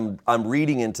frankly, and I'm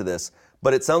reading into this,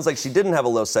 but it sounds like she didn't have a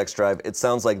low sex drive. It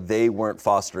sounds like they weren't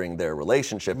fostering their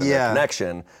relationship and their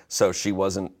connection, so she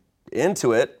wasn't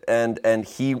into it. And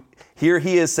he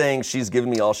is saying she's given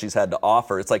me all she's had to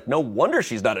offer. It's like, no wonder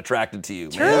she's not attracted to you,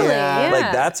 man. Truly, yeah.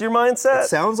 Like, that's your mindset? It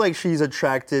sounds like she's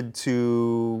attracted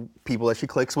to people that she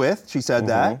clicks with. She said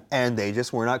that, and they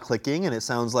just were not clicking. And it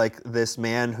sounds like this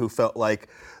man who felt like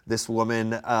this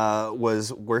woman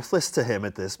was worthless to him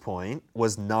at this point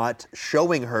was not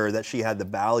showing her that she had the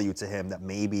value to him that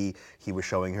maybe he was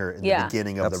showing her in the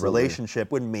beginning of the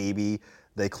relationship, when maybe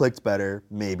they clicked better,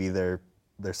 maybe their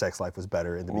sex life was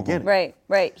better in the beginning.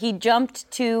 Right. He jumped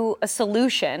to a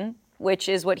solution, which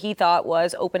is what he thought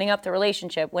was opening up the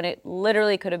relationship, when it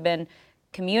literally could have been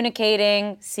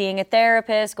communicating, seeing a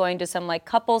therapist, going to some like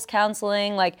couples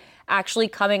counseling, like actually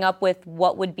coming up with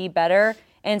what would be better,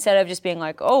 instead of just being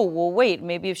like, oh, well, wait,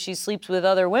 maybe if she sleeps with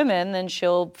other women, then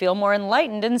she'll feel more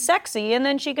enlightened and sexy, and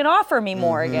then she can offer me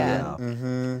more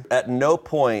again. At no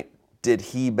point did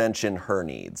he mention her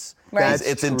needs. Right.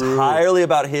 It's entirely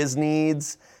about his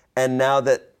needs, and now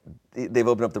that they've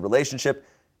opened up the relationship,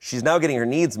 she's now getting her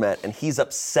needs met, and he's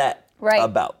upset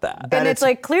about that. And it's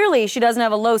like, clearly she doesn't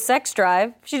have a low sex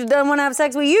drive. She doesn't want to have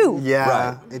sex with you.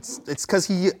 Yeah, it's because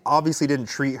he obviously didn't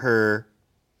treat her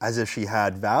as if she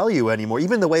had value anymore.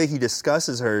 Even the way he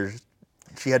discusses her,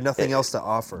 she had nothing else to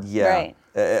offer. Yeah. Right.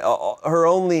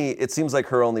 It seems like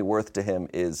her only worth to him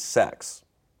is sex,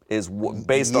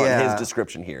 based on his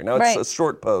description here. Now, it's a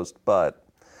short post, but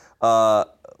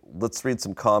let's read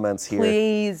some comments here.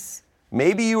 Please.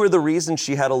 Maybe you were the reason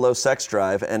she had a low sex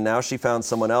drive, and now she found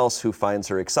someone else who finds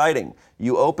her exciting.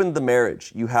 You opened the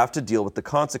marriage. You have to deal with the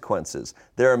consequences.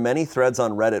 There are many threads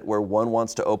on Reddit where one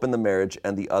wants to open the marriage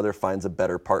and the other finds a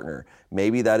better partner.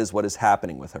 Maybe that is what is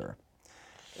happening with her.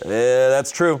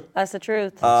 That's true. That's the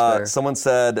truth. Someone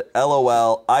said,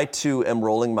 LOL, I too am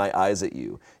rolling my eyes at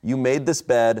you. You made this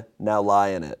bed, now lie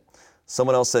in it.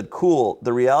 Someone else said, cool,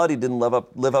 the reality didn't live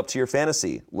up to your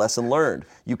fantasy. Lesson learned.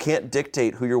 You can't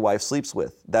dictate who your wife sleeps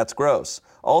with. That's gross.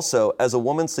 Also, as a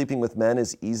woman, sleeping with men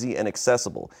is easy and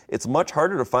accessible. It's much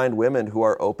harder to find women who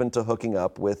are open to hooking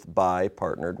up with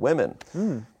bi-partnered women.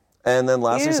 And then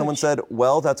lastly, someone said,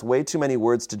 well, that's way too many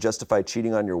words to justify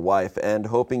cheating on your wife and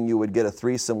hoping you would get a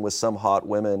threesome with some hot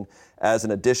women as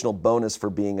an additional bonus for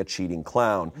being a cheating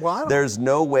clown. There's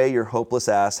no way your hopeless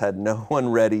ass had no one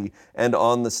ready and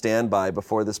on the standby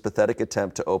before this pathetic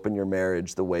attempt to open your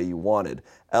marriage the way you wanted.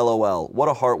 LOL, what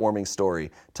a heartwarming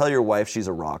story. Tell your wife she's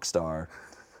a rock star.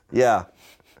 Yeah.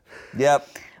 Yep.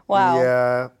 Wow.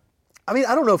 Yeah. I mean,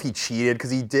 I don't know if he cheated because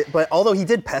he did, but although he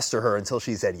did pester her until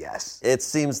she said yes. It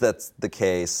seems that's the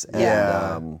case.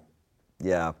 And,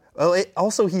 yeah. Well,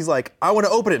 also he's like, I want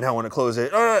to open it and I want to close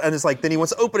it. And it's like, then he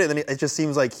wants to open it. And then it just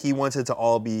seems like he wants it to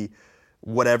all be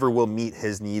whatever will meet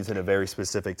his needs in a very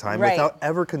specific time without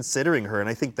ever considering her. And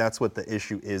I think that's what the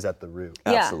issue is at the root.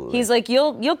 Yeah. Absolutely. He's like,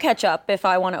 you'll catch up if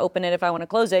I want to open it, if I want to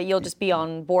close it. You'll just be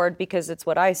on board because it's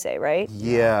what I say, right?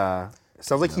 Yeah.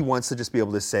 Sounds like he wants to just be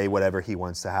able to say whatever he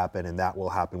wants to happen, and that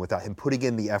will happen without him putting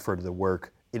in the effort or the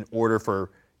work in order for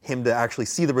him to actually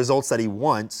see the results that he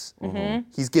wants.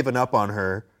 He's given up on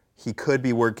her. He could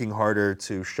be working harder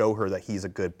to show her that he's a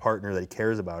good partner, that he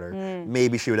cares about her.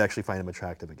 Maybe she would actually find him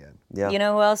attractive again. Yeah. You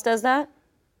know who else does that?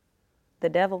 The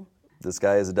devil. This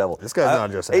guy is a devil. This guy's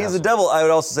not just an He's asshole. a devil. I would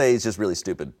also say he's just really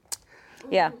stupid.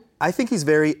 Yeah. I think he's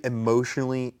very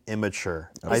emotionally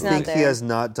immature. I think he has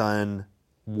not done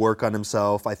work on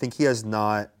himself. I think he has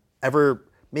not ever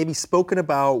maybe spoken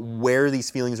about where these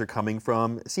feelings are coming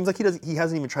from. It seems like he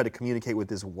hasn't even tried to communicate with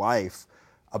his wife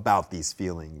about these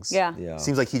feelings. Yeah.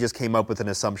 Seems like he just came up with an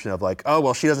assumption of like, oh,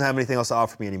 well, she doesn't have anything else to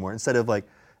offer me anymore, instead of like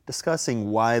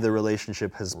discussing why the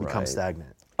relationship has become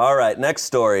stagnant. All right, next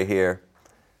story here.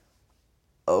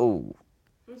 Oh.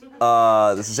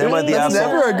 This is Am I the That's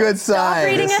Asshole? never a good sign.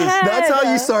 reading ahead. That's how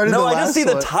you started No, the I last just see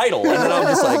the one. title, and then I'm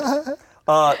just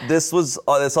like,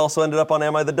 this also ended up on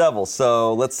Am I the Devil?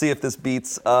 So let's see if this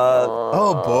beats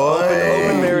Oh, boy.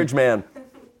 Open Marriage Man.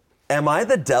 Am I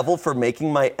the devil for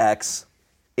making my ex,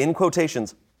 in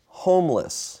quotations,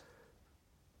 homeless?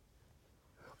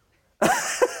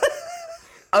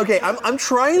 Okay, I'm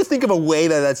trying to think of a way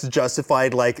that's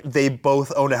justified, like they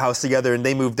both owned a house together and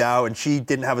they moved out and she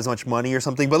didn't have as much money or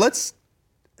something, but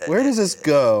where does this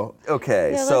go?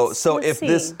 Okay, Yeah, so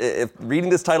let's if reading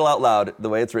this title out loud, the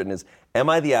way it's written is, Am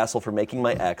I the asshole for making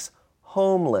my ex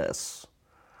homeless?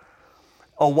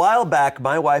 A while back,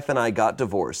 my wife and I got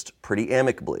divorced pretty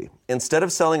amicably. Instead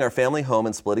of selling our family home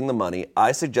and splitting the money,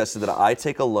 I suggested that I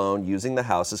take a loan using the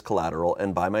house as collateral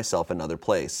and buy myself another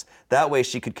place. That way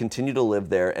she could continue to live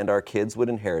there and our kids would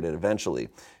inherit it eventually.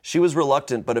 She was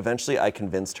reluctant, but eventually I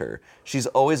convinced her. She's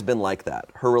always been like that.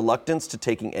 Her reluctance to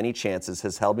taking any chances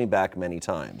has held me back many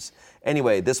times.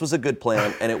 Anyway, this was a good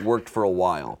plan and it worked for a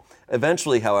while.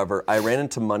 Eventually, however, I ran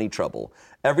into money trouble.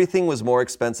 Everything was more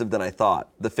expensive than I thought.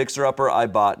 The fixer-upper I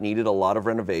bought needed a lot of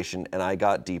renovation, and I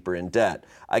got deeper in debt.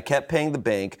 I kept paying the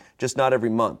bank, just not every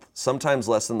month, sometimes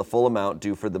less than the full amount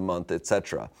due for the month,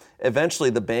 etc.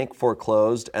 Eventually, the bank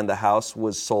foreclosed, and the house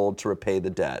was sold to repay the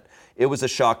debt. It was a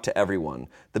shock to everyone.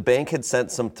 The bank had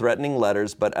sent some threatening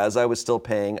letters, but as I was still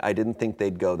paying, I didn't think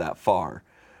they'd go that far.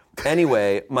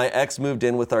 Anyway, my ex moved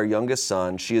in with our youngest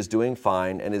son. She is doing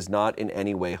fine and is not in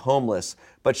any way homeless,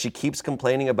 but she keeps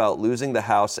complaining about losing the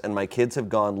house and my kids have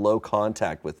gone low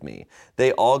contact with me.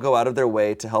 They all go out of their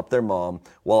way to help their mom,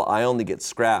 while I only get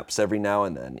scraps every now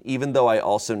and then, even though I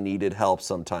also needed help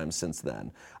sometimes since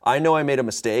then. I know I made a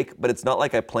mistake, but it's not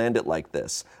like I planned it like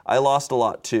this. I lost a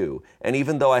lot too, and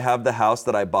even though I have the house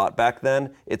that I bought back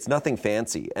then, it's nothing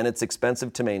fancy, and it's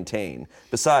expensive to maintain.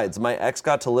 Besides, my ex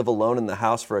got to live alone in the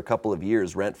house for a couple of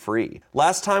years, rent-free.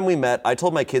 Last time we met, I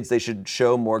told my kids they should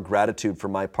show more gratitude for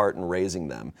my part in raising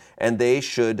them, and they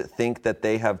should think that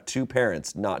they have two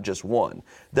parents, not just one.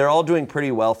 They're all doing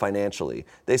pretty well financially.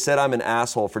 They said I'm an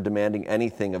asshole for demanding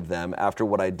anything of them after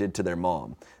what I did to their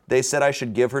mom. They said I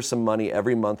should give her some money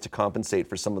every month to compensate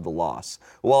for some of the loss.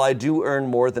 While I do earn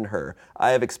more than her, I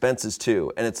have expenses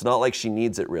too, and it's not like she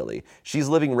needs it really. She's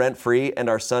living rent-free, and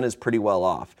our son is pretty well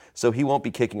off, so he won't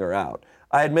be kicking her out.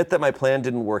 I admit that my plan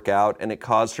didn't work out, and it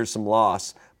caused her some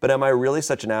loss, but am I really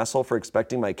such an asshole for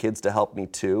expecting my kids to help me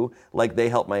too, like they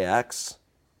helped my ex?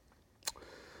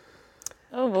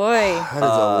 Oh boy. That is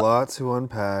a lot to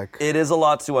unpack. It is a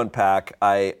lot to unpack.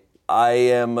 I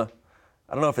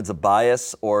don't know if it's a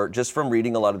bias or just from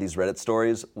reading a lot of these Reddit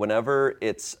stories, whenever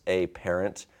it's a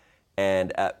parent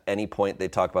and at any point they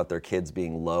talk about their kids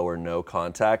being low or no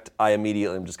contact, I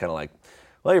immediately am just kind of like,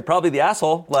 well, you're probably the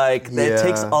asshole. Like, it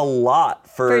takes a lot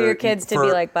for your kids to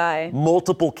be like, bye.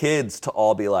 Multiple kids to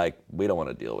all be like, we don't want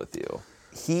to deal with you.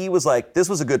 He was like, this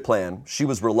was a good plan. She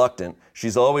was reluctant.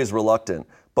 She's always reluctant.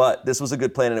 But this was a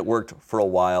good plan and it worked for a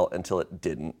while until it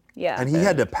didn't. Yeah. And he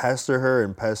had to pester her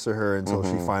until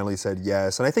she finally said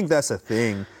yes. And I think that's the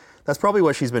thing. That's probably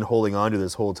what she's been holding on to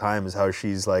this whole time, is how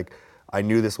she's like, I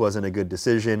knew this wasn't a good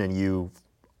decision and you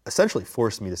essentially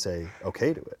forced me to say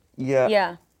okay to it. Yeah.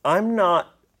 Yeah. I'm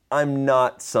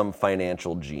not some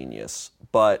financial genius,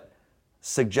 but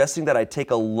suggesting that I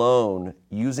take a loan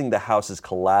using the house as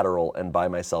collateral and buy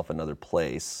myself another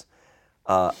place,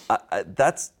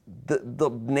 that's the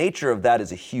nature of that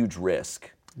is a huge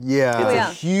risk. Yeah. It's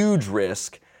a huge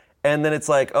risk. And then it's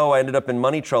like, oh, I ended up in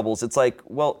money troubles. It's like,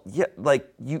 well, yeah,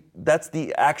 like that's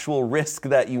the actual risk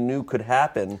that you knew could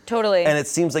happen. Totally. And it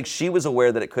seems like she was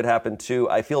aware that it could happen too.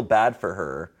 I feel bad for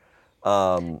her.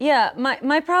 Yeah,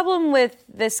 my problem with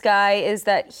this guy is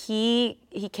that he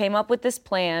came up with this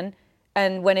plan,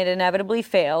 and when it inevitably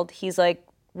failed, he's like,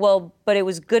 well, but it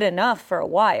was good enough for a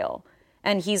while.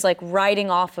 And he's like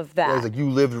riding off of that. Yeah, he's like, you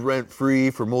lived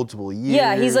rent-free for multiple years.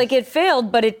 Yeah, he's like, it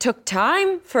failed, but it took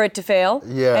time for it to fail.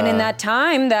 Yeah. And in that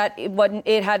time that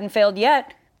it hadn't failed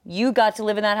yet, you got to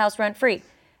live in that house rent-free.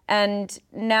 And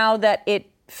now that it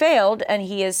failed and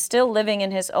he is still living in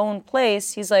his own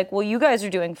place, he's like, well, you guys are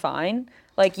doing fine.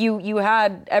 Like, you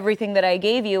had everything that I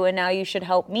gave you, and now you should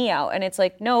help me out. And it's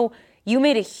like, no, you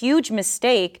made a huge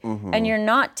mistake, and you're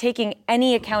not taking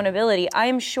any accountability. I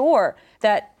am sure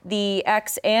that the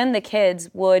ex and the kids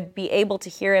would be able to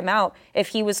hear him out if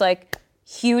he was like,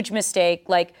 huge mistake,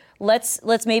 like, let's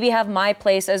maybe have my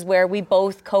place as where we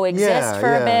both coexist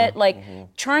for a bit, like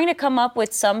trying to come up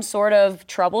with some sort of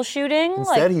troubleshooting.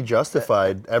 Instead, he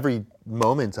justified every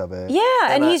moment of it. Yeah,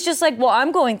 and he's just like, well,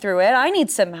 I'm going through it. I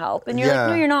need some help. And you're like,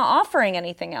 no, you're not offering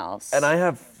anything else. And I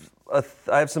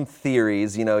have some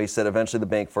theories. You know, he said eventually the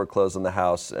bank foreclosed on the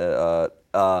house.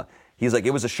 He's like,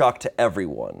 it was a shock to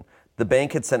everyone. The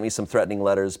bank had sent me some threatening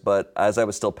letters, but as I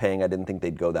was still paying, I didn't think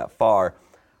they'd go that far.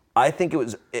 I think it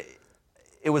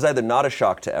was either not a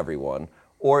shock to everyone,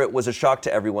 or it was a shock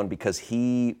to everyone because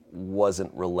he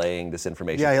wasn't relaying this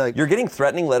information. Yeah, you're getting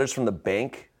threatening letters from the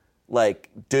bank, like,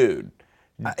 dude.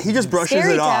 He just brushes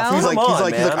Scary it off. town. He's like, Come on, he's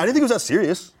like, man. I didn't think it was that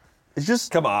serious. It's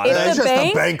just, Come on. If it's the just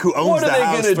bank- the bank who owns What are the they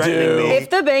house gonna threatening do? me. If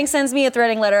the bank sends me a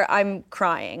threatening letter, I'm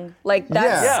crying. Like,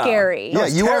 that's Yeah. scary. Yeah,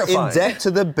 it's you are in terrifying. debt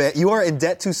to the bank. You are in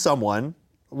debt to someone.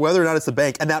 whether or not it's the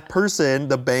bank, and that person,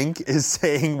 the bank, is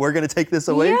saying, we're going to take this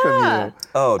away from you.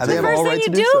 Oh, And they The have first all thing right you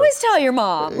to do so. is tell your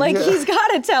mom. Like, Yeah. he's got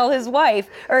to tell his wife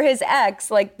or his ex,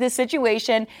 like, this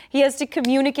situation. He has to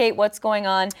communicate what's going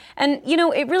on. And, you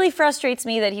know, it really frustrates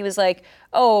me that he was like,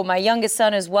 oh, my youngest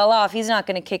son is well off. He's not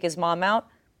going to kick his mom out.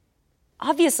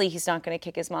 Obviously, he's not going to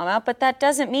kick his mom out, but that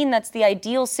doesn't mean that's the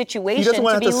ideal He situation doesn't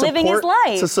want to be living his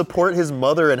life. to support his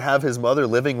mother and have his mother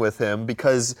living with him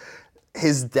because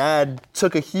his dad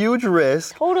took a huge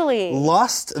risk. Totally.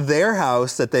 Lost their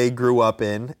house that they grew up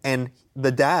in, and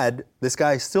the dad, this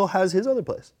guy, still has his other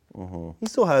place. He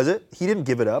still has it. He didn't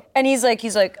give it up. And he's like,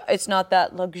 it's not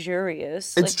that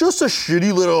luxurious. It's just a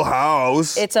shitty little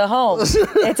house. It's a home.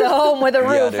 It's a home with a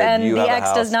Yeah, roof, dude, and you the have a ex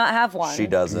does house. not have one. She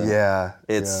doesn't. Yeah.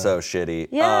 It's so shitty.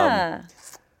 Yeah.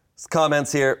 Comments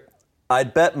here.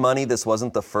 I'd bet money this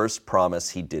wasn't the first promise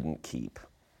he didn't keep.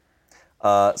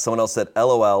 Someone else said,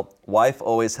 LOL, wife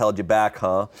always held you back,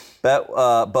 huh?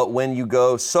 But when you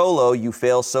go solo, you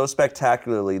fail so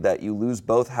spectacularly that you lose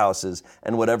both houses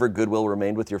and whatever goodwill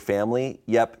remained with your family.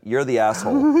 Yep, you're the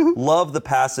asshole. Love the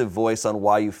passive voice on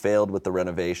why you failed with the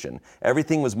renovation.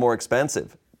 Everything was more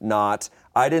expensive. Not,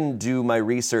 I didn't do my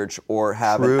research or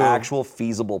have True. an actual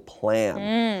feasible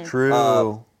plan.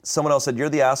 True. Someone else said, you're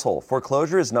the asshole.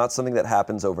 Foreclosure is not something that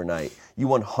happens overnight. You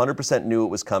 100% knew it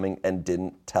was coming and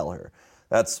didn't tell her.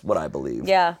 That's what I believe.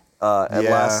 Yeah. And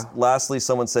Yeah. lastly,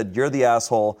 someone said, you're the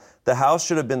asshole. The house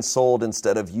should have been sold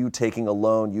instead of you taking a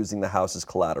loan using the house as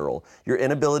collateral. Your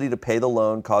inability to pay the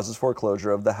loan causes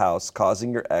foreclosure of the house,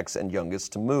 causing your ex and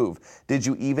youngest to move. Did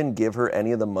you even give her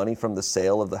any of the money from the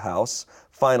sale of the house?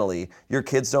 Finally, your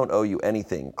kids don't owe you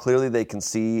anything. Clearly, they can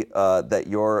see that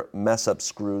your mess up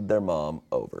screwed their mom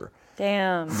over.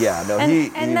 Damn. Yeah, no,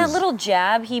 and that little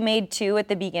jab he made too at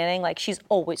the beginning, like she's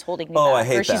always holding me back, I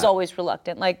hate or she's that. always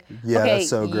reluctant. Like, Yeah, okay, that's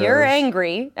so you're gross.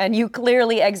 angry, and you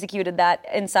clearly executed that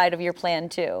inside of your plan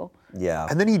too. Yeah,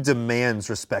 And then he demands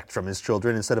respect from his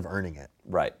children instead of earning it.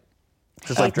 right.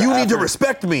 Just like, you need to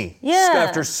respect me. Yeah.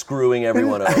 After screwing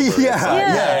everyone over. It's Yeah. like,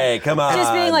 Yeah. Hey, come on.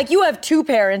 Just being like, you have two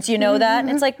parents, you know that? And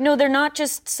it's like, no, they're not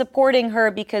just supporting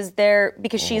her because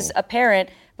she's a parent,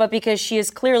 but because she has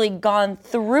clearly gone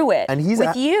through it And he's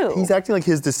with you. He's acting like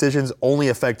his decisions only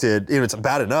affected, it's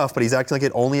bad enough, but he's acting like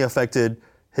it only affected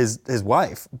his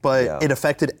wife. But Yeah. it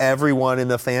affected everyone in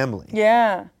the family.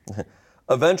 Yeah.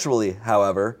 Eventually,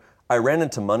 however, I ran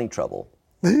into money trouble.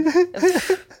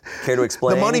 Care to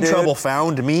explain? The money dude? trouble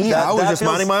found me. That- I was that just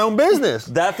feels- minding my own business.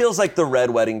 That feels like the red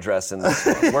wedding dress in this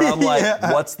one, where I'm like,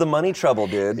 Yeah. what's the money trouble,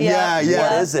 dude? Yeah,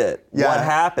 yeah. What is it? Yeah. What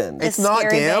happened? It's not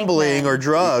scary gambling bankman. or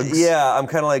drugs. Yeah, I'm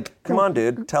kind of like, come on,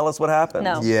 dude, tell us what happened.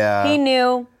 No. Yeah. He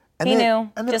knew. And he then-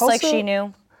 knew. and then Just like also, she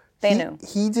knew. They knew.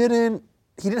 He didn't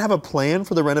have a plan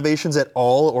for the renovations at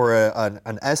all, or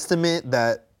an estimate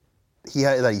that he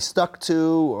stuck to,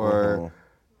 or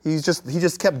he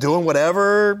just kept doing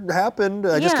whatever happened.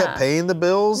 I just Yeah. kept paying the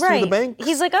bills through the bank.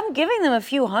 He's like, I'm giving them a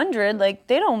few hundred. Like,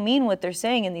 they don't mean what they're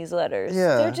saying in these letters.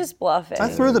 Yeah. They're just bluffing. I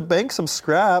threw the bank some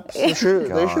scraps. They should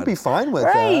God. be fine with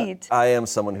that. Right. I am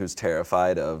someone who's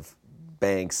terrified of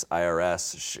banks,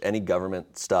 IRS, any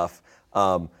government stuff.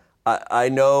 I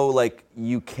know, like,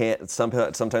 you can't.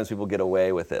 Sometimes people get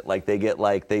away with it. Like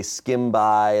they skim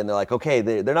by, and they're like, okay,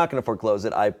 they're not going to foreclose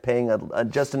it. I'm paying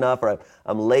just enough, or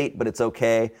I'm late, but it's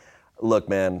okay. Look,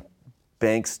 man,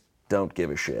 banks don't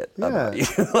give a shit about you.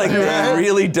 Like, they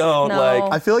really don't. No.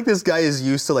 Like, I feel like this guy is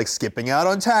used to like skipping out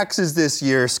on taxes this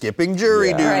year, skipping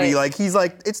jury Yeah. duty. Right. Like he's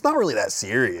like, it's not really that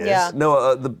serious. Yeah. no,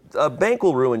 a bank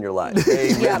will ruin your life.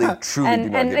 They really, truly do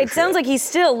not And give a it sounds shit. like he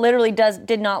still literally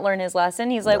did not learn his lesson.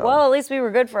 He's like, well, at least we were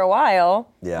good for a while.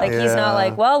 Yeah. Like, he's Yeah. not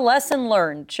like, well, lesson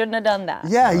learned. Shouldn't have done that.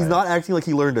 Yeah, he's not acting like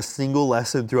he learned a single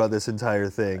lesson throughout this entire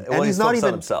thing. Well, he's not focused on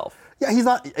even himself. Yeah,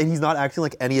 he's not acting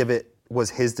like any of it was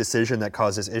his decision that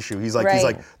caused this issue. He's like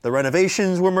Right. the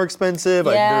renovations were more expensive.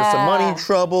 Like, there was some money Yeah.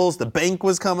 troubles. The bank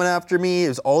was coming after me. It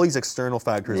was all these external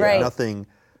factors. Right. Like nothing.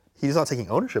 He's not taking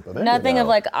ownership of it. Nothing of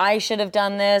like, I should have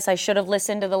done this. I should have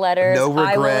listened to the letters. No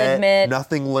regret. I will admit.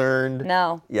 Nothing learned.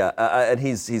 No. Yeah, and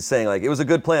he's saying like it was a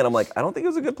good plan. I'm like, I don't think it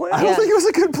was a good plan. I don't Yeah. think it was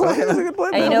a good I don't think it was a plan. good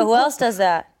plan. And you man. know who else does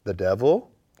that? The devil.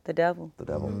 The devil. The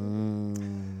devil.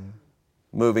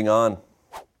 Moving on.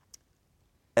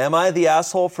 Am I the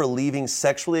asshole for leaving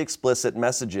sexually explicit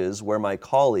messages where my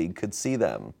colleague could see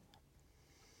them?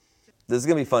 This is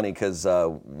gonna be funny because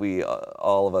we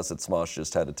all of us at Smosh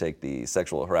just had to take the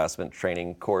sexual harassment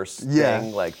training course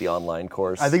thing, like the online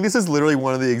course. I think this is literally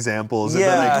one of the examples.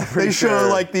 Yeah, And then, they show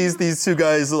like these two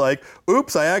guys like,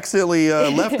 oops, I accidentally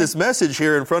left this message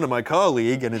here in front of my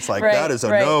colleague, and it's like that is a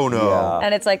no-no. Yeah.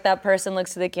 And it's like that person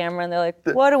looks to the camera and they're like,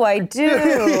 what do I do?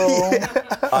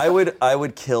 I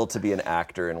would kill to be an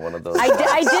actor in one of those.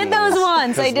 I did those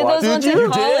once. I did those ones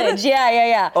in college.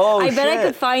 Yeah. Oh, I bet I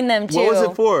could find them too. What was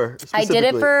it for? I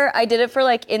did it for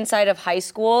like inside of high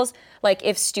schools. Like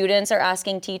if students are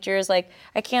asking teachers like,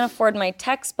 I can't afford my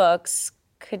textbooks,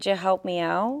 could you help me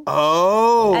out?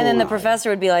 Oh. And then the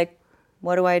professor would be like,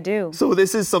 what do I do? So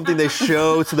this is something they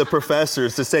show to the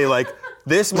professors to say like,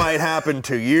 this might happen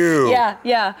to you.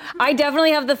 Yeah. I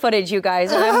definitely have the footage, you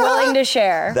guys, and I'm willing to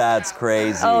share. That's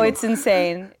crazy. Oh, it's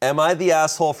insane. Am I the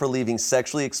asshole for leaving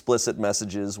sexually explicit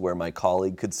messages where my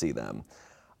colleague could see them?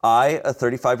 I, a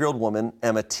 35-year-old woman,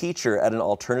 am a teacher at an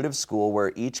alternative school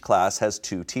where each class has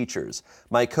 2 teachers.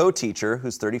 My co-teacher,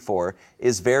 who's 34,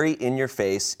 is very in your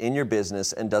face, in your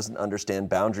business, and doesn't understand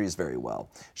boundaries very well.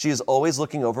 She is always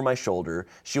looking over my shoulder.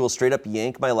 She will straight up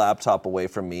yank my laptop away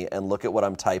from me and look at what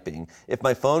I'm typing. If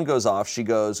my phone goes off, she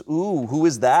goes, ooh, who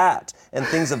is that? And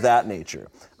things of that nature.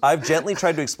 I've gently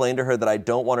tried to explain to her that I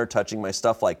don't want her touching my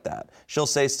stuff like that. She'll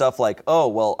say stuff like, oh,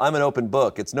 well, I'm an open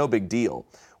book. It's no big deal.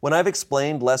 When I've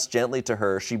explained less gently to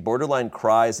her, she borderline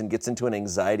cries and gets into an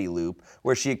anxiety loop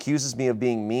where she accuses me of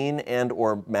being mean and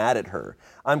or mad at her.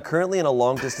 I'm currently in a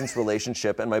long-distance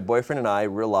relationship, and my boyfriend and I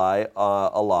rely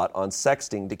a lot on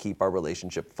sexting to keep our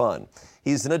relationship fun.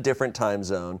 He's in a different time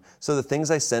zone, so the things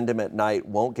I send him at night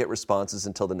won't get responses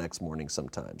until the next morning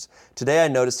sometimes. Today I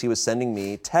noticed he was sending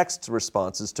me text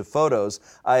responses to photos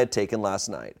I had taken last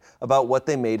night about what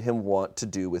they made him want to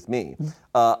do with me.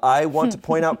 I want to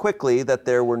point out quickly that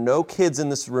there were no kids in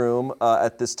this room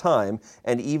at this time,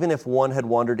 and even if one had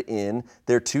wandered in,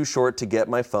 they're too short to get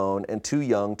my phone and too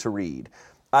young to read.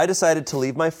 I decided to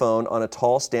leave my phone on a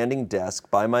tall standing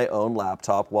desk by my own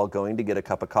laptop while going to get a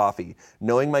cup of coffee,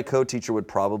 knowing my co-teacher would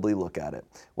probably look at it.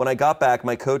 When I got back,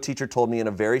 my co-teacher told me in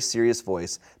a very serious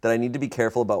voice that I need to be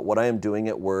careful about what I am doing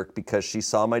at work because she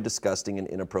saw my disgusting and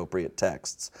inappropriate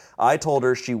texts. I told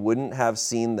her she wouldn't have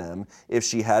seen them if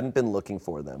she hadn't been looking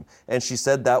for them, and she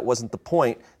said that wasn't the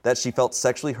point, that she felt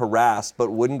sexually harassed but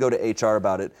wouldn't go to HR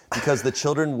about it because the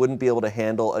children wouldn't be able to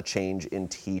handle a change in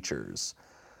teachers.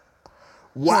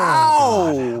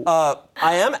 Wow.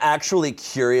 I am actually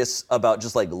curious about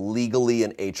just like legally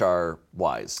and HR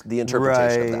wise, the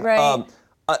interpretation of that.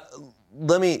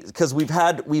 Right. Because we've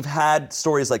had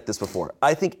stories like this before.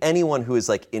 I think anyone who is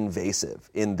like invasive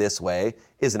in this way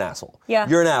is an asshole. Yeah.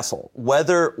 You're an asshole.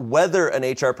 Whether an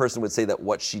HR person would say that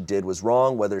what she did was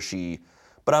wrong,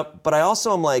 but I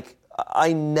also am like,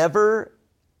 I never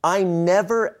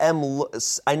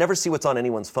see what's on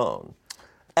anyone's phone.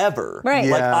 Ever. Right.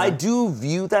 Like Yeah. I do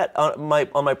view that on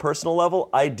my personal level,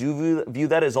 I do view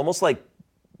that as almost like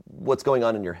what's going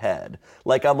on in your head.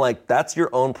 Like I'm like, that's your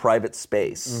own private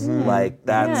space. Like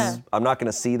that's I'm not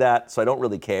gonna see that, so I don't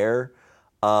really care.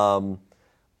 So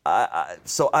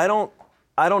I don't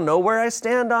know where I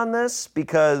stand on this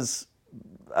because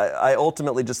I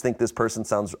ultimately just think this person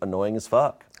sounds annoying as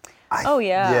fuck. Oh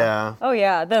yeah. Yeah. Oh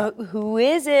yeah. Who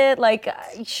is it? Like,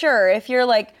 sure, if you're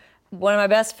like one of my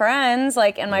best friends,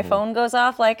 like, and my phone goes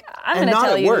off, like, I'm And gonna not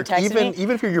tell at you work. who texted me.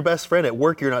 Even if you're your best friend at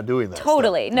work, you're not doing that.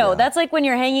 Totally. stuff. No, Yeah. that's like when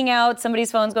you're hanging out,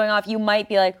 somebody's phone's going off, you might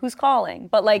be like, who's calling?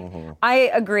 But like, I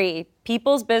agree.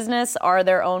 People's business are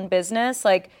their own business.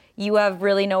 Like, you have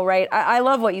really no right. I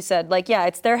love what you said. Like, yeah,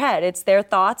 it's their head. It's their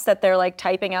thoughts that they're like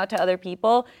typing out to other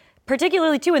people.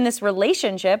 Particularly too in this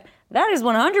relationship, that is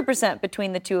 100%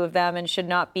 between the two of them and should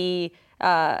not be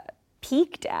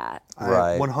peeked at.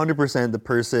 Right. 100% the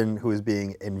person who is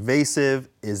being invasive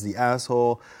is the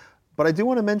asshole. But I do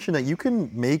want to mention that you can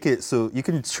make it so you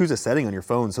can choose a setting on your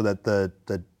phone so that the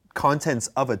contents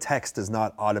of a text does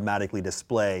not automatically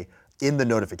display in the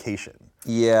notification.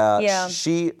 Yeah.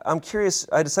 I'm curious.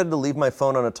 I decided to leave my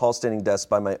phone on a tall standing desk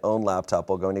by my own laptop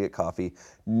while going to get coffee,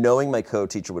 knowing my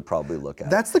co-teacher would probably look at it.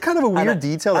 That's the kind of a weird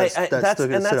detail that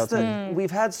stood out to me.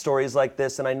 We've had stories like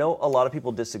this, and I know a lot of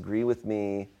people disagree with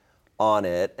me on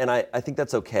it, and I think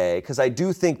that's okay, because I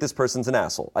do think this person's an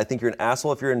asshole. I think you're an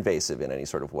asshole if you're invasive in any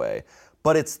sort of way.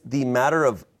 But it's the matter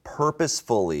of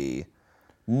purposefully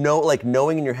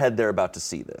knowing in your head they're about to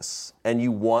see this, and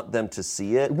you want them to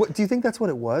see it. What, do you think that's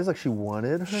what it was? Like she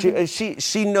wanted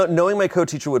her? Knowing my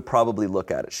co-teacher would probably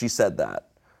look at it. She said that.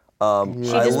 She I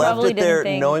just left probably it there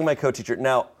didn't think. knowing my co-teacher.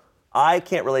 Now, I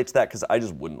can't relate to that because I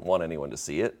just wouldn't want anyone to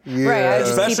see it. Right, I would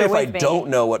just keep Especially it if I with me. don't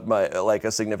know what my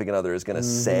a significant other is going to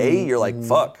say. You're like,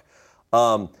 fuck.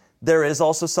 there is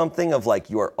also something of like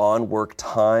you are on work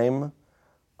time,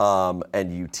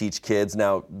 and you teach kids.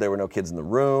 Now, there were no kids in the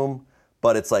room,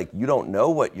 but it's like you don't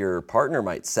know what your partner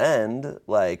might send.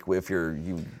 Like if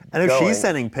you. And if going. she's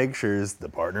sending pictures, the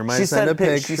partner might send a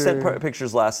picture. She sent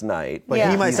pictures last night. But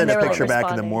he might send a picture back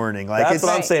in the morning. Like that's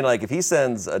what I'm saying. Like if he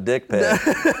sends a dick pic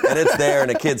and it's there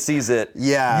and a kid sees it,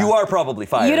 you are probably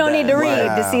fired. You don't need to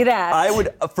read to see that. I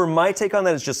would. For my take on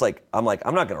that is just like I'm not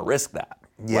going to risk that.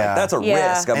 Yeah, like, that's a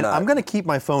risk. I'm going to keep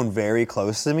my phone very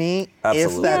close to me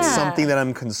if that's something that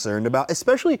I'm concerned about.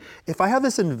 Especially if I have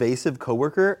this invasive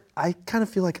coworker, I kind of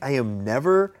feel like I am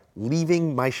never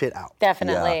leaving my shit out.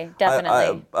 Definitely.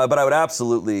 But I would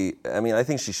absolutely. I mean, I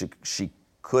think she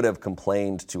could have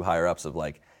complained to higher ups of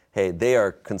like, hey, they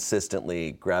are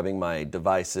consistently grabbing my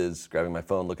devices, grabbing my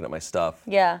phone, looking at my stuff.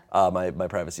 Yeah. My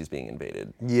privacy is being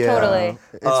invaded. Yeah. Totally.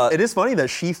 It is funny that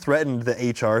she threatened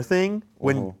the HR thing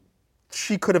when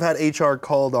she could have had HR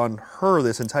called on her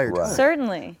this entire time.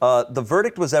 Certainly. The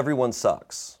verdict was everyone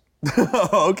sucks.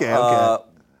 Okay.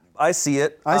 I see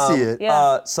it. I see it.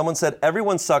 Yeah. Someone said,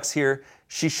 everyone sucks here.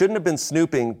 She shouldn't have been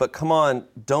snooping, but come on,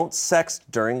 don't sext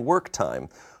during work time.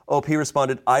 OP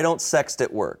responded, I don't sext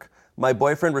at work. My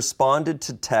boyfriend responded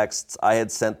to texts I had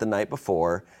sent the night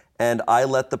before, and I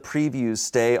let the previews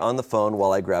stay on the phone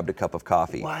while I grabbed a cup of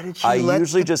coffee. Why did she I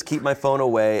usually just keep my phone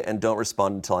away and don't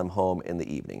respond until I'm home in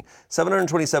the evening.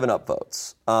 727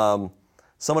 upvotes.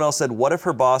 Someone else said, what if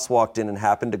her boss walked in and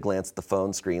happened to glance at the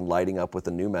phone screen lighting up with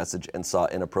a new message and saw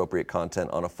inappropriate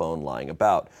content on a phone lying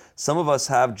about? Some of us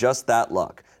have just that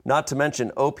luck. Not to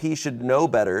mention, OP should know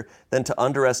better than to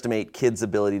underestimate kids'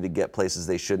 ability to get places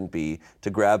they shouldn't be, to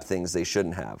grab things they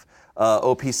shouldn't have.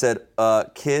 OP said,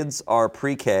 kids are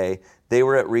pre-K. They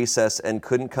were at recess and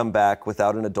couldn't come back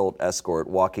without an adult escort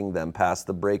walking them past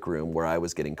the break room where I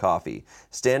was getting coffee.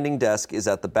 Standing desk is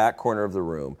at the back corner of the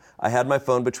room. I had my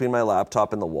phone between my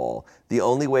laptop and the wall. The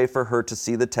only way for her to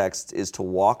see the text is to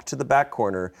walk to the back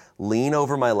corner, lean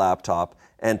over my laptop,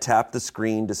 and tap the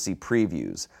screen to see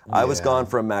previews. I was gone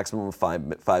for a maximum of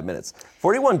 5 minutes.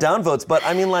 41 downvotes, but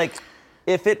I mean, like,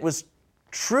 if it was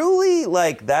truly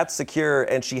like that secure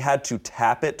and she had to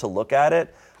tap it to look at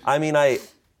it, I mean, I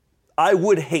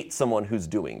would hate someone who's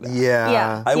doing that.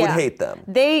 Yeah. I would hate them.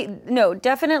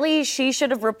 Definitely she should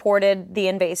have reported the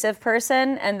invasive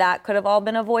person and that could have all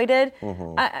been avoided.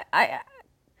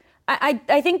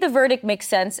 I think the verdict makes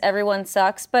sense. Everyone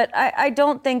sucks, but I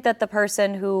don't think that the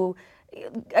person who,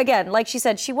 again, like she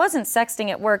said, she wasn't sexting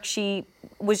at work. She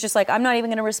was just like, I'm not even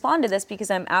going to respond to this because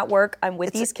I'm at work. I'm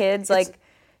with these kids. Like,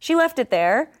 she left it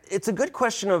there. It's a good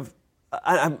question of,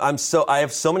 I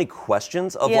have so many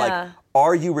questions of like,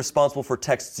 are you responsible for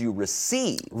texts you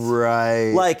receive?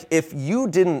 Right. Like, if you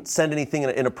didn't send anything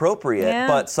inappropriate,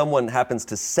 but someone happens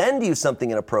to send you something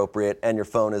inappropriate and your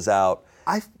phone is out,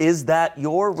 is that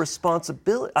your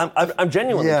responsibility? I'm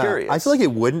genuinely curious. I feel like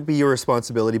it wouldn't be your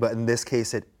responsibility, but in this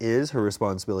case, it is her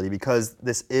responsibility because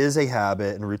this is a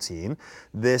habit and routine.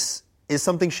 This is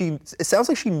something it sounds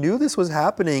like she knew this was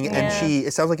happening, and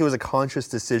it sounds like it was a conscious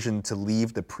decision to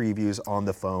leave the previews on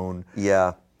the phone.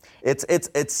 Yeah.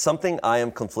 It's something I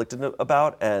am conflicted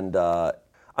about, and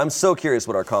I'm so curious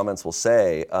what our comments will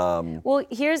say. Well,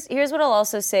 here's what I'll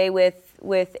also say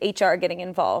with HR getting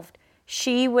involved.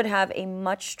 She would have a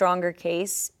much stronger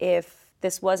case if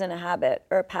this wasn't a habit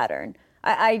or a pattern.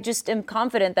 I just am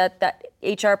confident that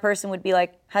HR person would be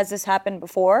like, has this happened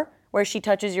before, where she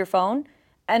touches your phone?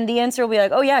 And the answer will be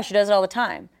like, oh yeah, she does it all the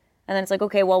time. And then it's like,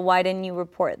 okay, well, why didn't you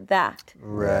report that?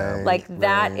 Right. Like,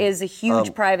 that is a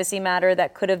huge privacy matter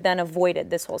that could have then avoided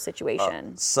this whole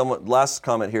situation. Last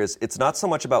comment here is, it's not so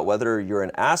much about whether you're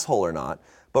an asshole or not,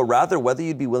 but rather whether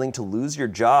you'd be willing to lose your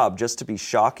job just to be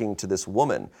shocking to this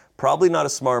woman. Probably not a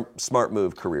smart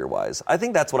move career-wise. I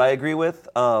think that's what I agree with.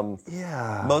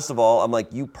 Most of all, I'm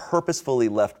like, you purposefully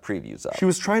left previews up. She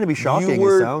was trying to be shocking, you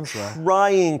were it sounds like.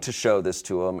 trying to show this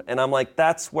to him, and I'm like,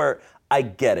 that's where I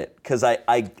get it, because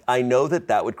I know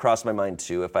that would cross my mind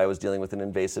too if I was dealing with an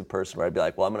invasive person where I'd be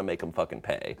like, well, I'm going to make him fucking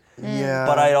pay. Yeah.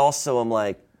 But I also am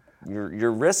like,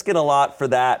 you're risking a lot for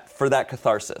that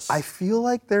catharsis. I feel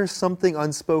like there's something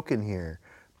unspoken here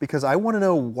because I want to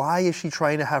know, why is she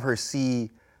trying to have her see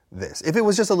this? If it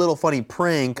was just a little funny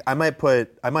prank, I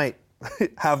might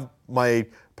have my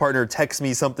partner text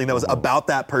me something that was about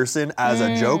that person as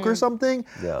a joke or something.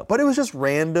 Yeah. But it was just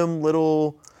random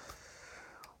little.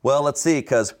 Well, let's see,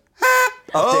 because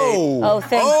Oh,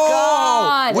 thank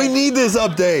God. We need this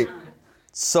update.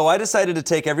 So I decided to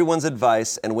take everyone's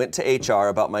advice and went to HR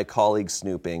about my colleague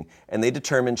snooping, and they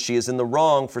determined she is in the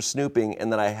wrong for snooping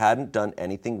and that I hadn't done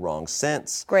anything wrong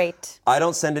since. Great. I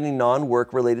don't send any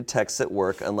non-work related texts at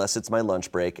work unless it's my lunch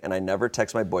break, and I never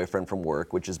text my boyfriend from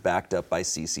work, which is backed up by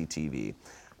CCTV.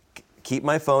 Keep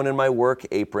my phone in my work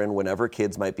apron whenever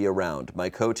kids might be around. My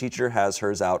co-teacher has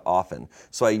hers out often,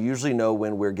 so I usually know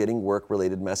when we're getting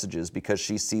work-related messages because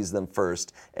she sees them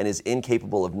first and is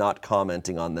incapable of not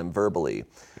commenting on them verbally.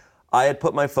 I had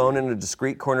put my phone in a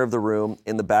discreet corner of the room,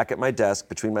 in the back at my desk,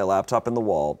 between my laptop and the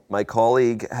wall. My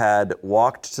colleague had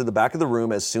walked to the back of the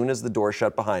room as soon as the door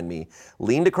shut behind me,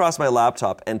 leaned across my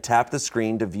laptop and tapped the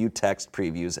screen to view text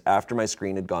previews after my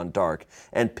screen had gone dark,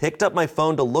 and picked up my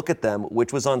phone to look at them,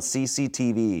 which was on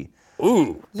CCTV.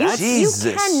 Ooh, Jesus.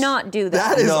 You cannot do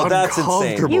that. that is No, that's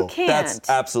insane. uncomfortable. You can't. That's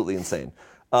absolutely insane.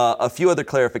 A few other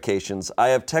clarifications. I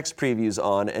have text previews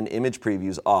on and image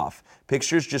previews off.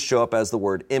 Pictures just show up as the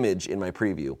word image in my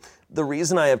preview. The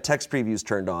reason I have text previews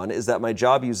turned on is that my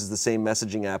job uses the same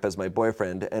messaging app as my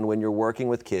boyfriend, and when you're working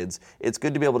with kids, it's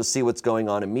good to be able to see what's going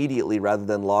on immediately rather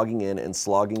than logging in and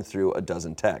slogging through a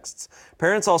dozen texts.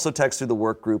 Parents also text through the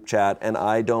work group chat, and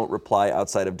I don't reply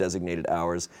outside of designated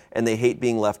hours, and they hate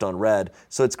being left on red,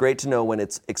 so it's great to know when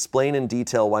it's explain in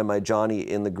detail why my Johnny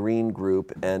in the green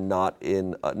group and not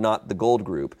the gold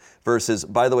group, versus,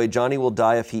 by the way, Johnny will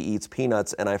die if he eats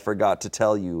peanuts, and I forgot to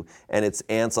tell you, and it's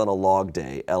ants on a log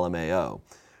day, LMAO.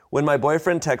 When my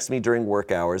boyfriend texts me during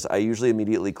work hours, I usually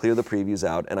immediately clear the previews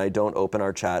out, and I don't open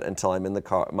our chat until I'm in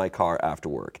my car after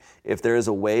work. If there is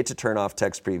a way to turn off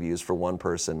text previews for one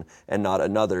person and not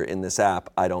another in this app,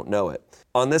 I don't know it.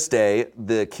 On this day,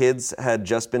 the kids had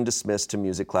just been dismissed to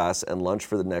music class and lunch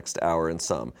for the next hour and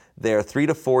some. They are 3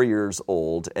 to 4 years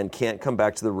old and can't come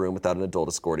back to the room without an adult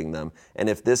escorting them. And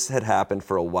if this had happened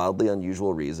for a wildly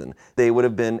unusual reason, they would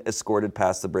have been escorted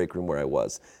past the break room where I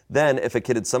was. Then, if a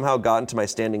kid had somehow gotten to my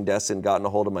standing desk and gotten a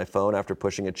hold of my phone after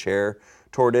pushing a chair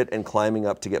toward it and climbing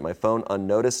up to get my phone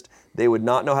unnoticed, they would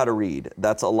not know how to read.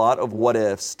 That's a lot of what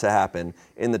ifs to happen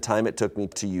in the time it took me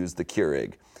to use the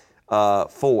Keurig.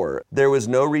 4, there was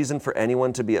no reason for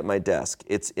anyone to be at my desk.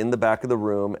 It's in the back of the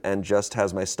room and just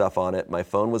has my stuff on it. My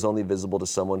phone was only visible to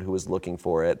someone who was looking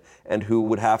for it and who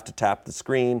would have to tap the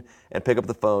screen and pick up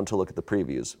the phone to look at the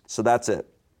previews. So that's it.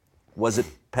 Was it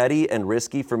petty and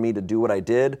risky for me to do what I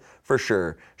did? For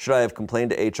sure. Should I have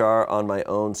complained to HR on my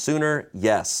own sooner?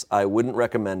 Yes. I wouldn't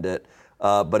recommend it,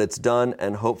 but it's done,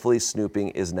 and hopefully snooping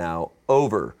is now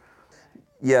over.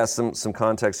 Yeah, some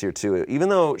context here too. Even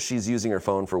though she's using her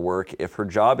phone for work, if her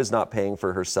job is not paying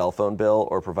for her cell phone bill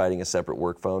or providing a separate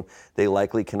work phone, they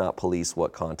likely cannot police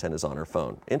what content is on her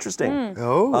phone. Interesting.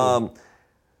 Oh.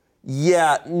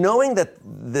 Yeah, knowing that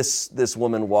this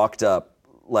woman walked up,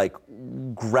 like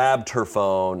grabbed her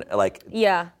phone, like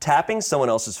tapping someone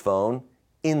else's phone,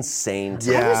 insane to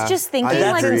me. Yeah. I was just thinking,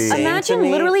 That's like, insane to imagine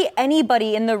me. literally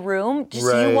anybody in the room, just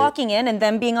Right. you walking in and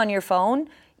them being on your phone.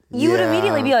 You would Yeah.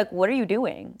 immediately be like, what are you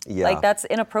doing? Yeah. Like, that's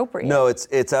inappropriate. No,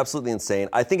 it's absolutely insane.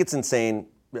 I think it's insane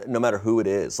no matter who it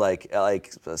is, like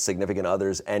significant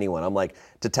others, anyone. I'm like,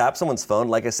 to tap someone's phone,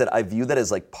 like I said, I view that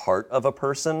as like part of a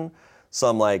person. So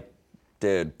I'm like,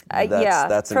 dude,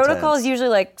 that's Protocol is intense. usually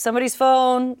like somebody's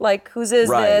phone, like whose is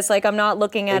Right. this? Like I'm not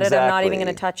looking at it, I'm not even Exactly.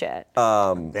 gonna touch it.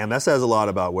 Damn, that says a lot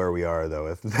about where we are,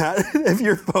 though. If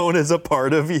your phone is a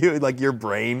part of you, like your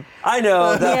brain. I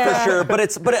know that Yeah. for sure, but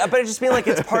it's just mean like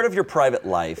it's part of your private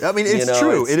life. I mean, it's you know?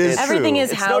 true. It is Everything true.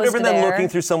 is It's housed no different there. than looking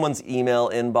through someone's email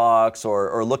inbox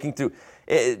or looking through.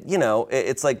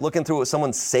 It's like looking through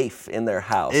someone's safe in their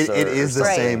house. It or is the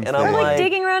something. same And thing. Or I'm like like,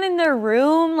 digging around in their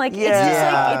room, like it's just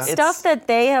Yeah. like it's stuff that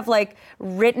they have like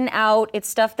written out. It's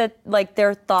stuff that like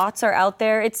their thoughts are out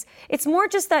there. It's more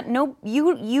just that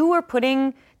you are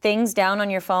putting things down on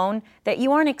your phone that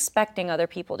you aren't expecting other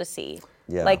people to see.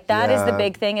 Yeah. Like that is the Yeah.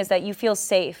 big thing, is that you feel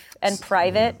safe and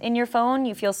private in your phone.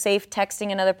 You feel safe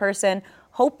texting another person,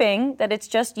 hoping that it's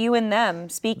just you and them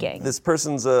speaking. this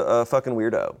person's a fucking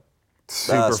weirdo.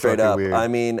 Super Straight fucking up. weird. I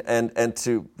mean, and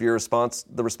to your response,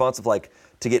 the response of like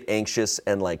to get anxious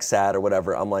and like sad or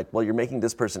whatever. I'm like, well, you're making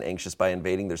this person anxious by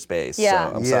invading their space. Yeah.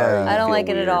 So I'm Yeah. sorry. you I don't feel like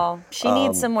it at weird. all. She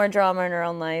needs some more drama in her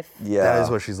own life. Yeah. That is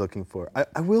what she's looking for.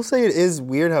 I will say it is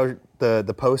weird how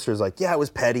the poster's like, yeah, it was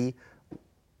petty.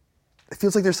 It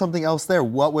feels like there's something else there.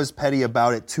 What was petty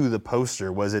about it to the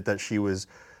poster? Was it that she was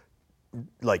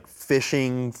like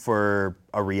fishing for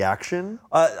a reaction?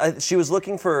 She was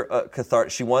looking for a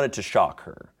catharsis. She wanted to shock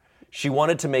her. She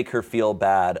wanted to make her feel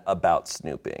bad about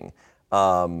snooping.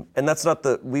 And that's not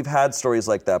we've had stories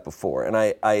like that before. And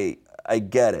I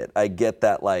get it. I get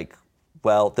that, like,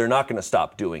 well, they're not going to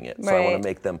stop doing it. So I want Right. to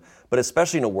make them, but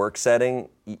especially in a work setting,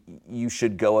 you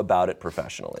should go about it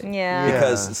professionally. Yeah.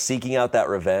 Because seeking out that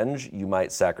revenge, you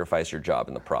might sacrifice your job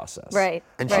in the process. Right.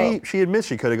 And right. she admits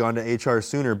she could have gone to HR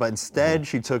sooner, but instead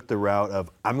she took the route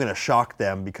of, I'm going to shock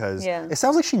them, because it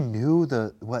sounds like she knew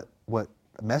what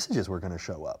messages were going to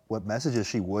show up, what messages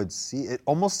she would see. It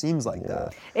almost seems like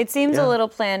that. It seems a little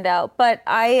planned out, but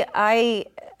I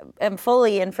am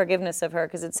fully in forgiveness of her,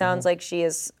 because it sounds like she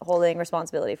is holding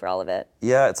responsibility for all of it.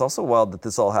 Yeah, it's also wild that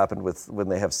this all happened when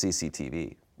they have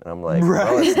CCTV. And I'm like,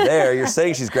 well, it's there. You're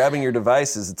saying she's grabbing your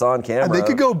devices. It's on camera. And they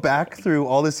could go back through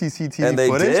all the CCTV And they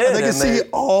footage, did, and they could and see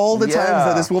all the times yeah.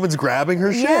 that this woman's grabbing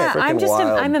her shit. Yeah, Freaking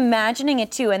wild. I'm imagining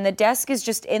it too. And the desk is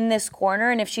just in this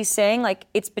corner. And if she's saying like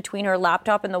it's between her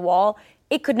laptop and the wall,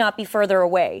 it could not be further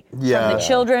away from the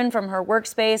children, from her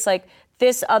workspace. Like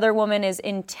this other woman is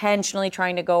intentionally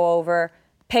trying to go over,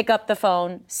 pick up the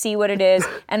phone, see what it is,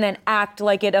 and then act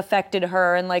like it affected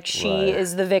her and like she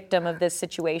is the victim of this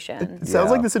situation. It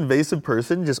sounds like this invasive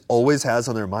person just always has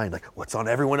on their mind, like, what's on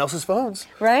everyone else's phones?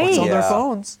 Right. What's on their Yeah.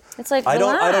 phones? It's like I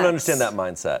don't relax. understand that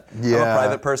mindset. I'm a Yeah.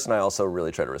 private person. I also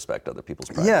really try to respect other people's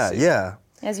privacy. Yeah.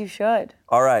 As you should.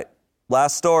 All right,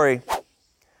 last story.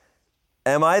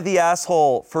 Am I the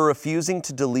asshole for refusing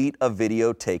to delete a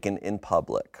video taken in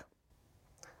public?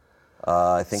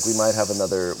 I think we might have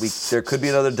another. There could be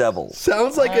another devil.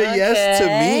 Sounds like a yes to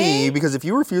Okay. me, because if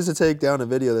you refuse to take down a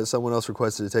video that someone else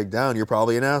requested to take down, you're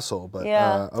probably an asshole. But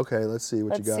Yeah. okay, let's see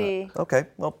what Let's you got. see. Okay,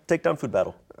 well, take down food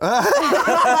battle.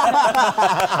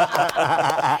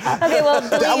 Okay, well,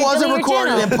 That wasn't delete your recorded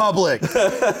channel. in public.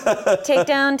 Take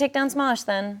down Smosh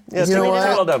then. Yeah, You know take what?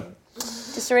 it all down.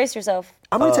 Just erase yourself.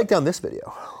 I'm gonna take down this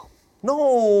video.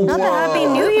 No. Not the Happy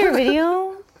New Year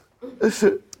video.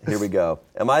 Here we go.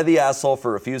 Am I the asshole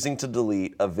for refusing to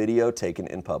delete a video taken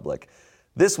in public?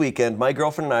 This weekend, my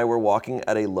girlfriend and I were walking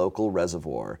at a local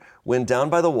reservoir. When down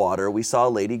by the water, we saw a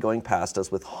lady going past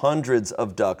us with hundreds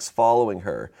of ducks following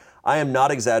her. I am not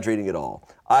exaggerating at all.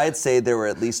 I'd say there were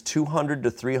at least 200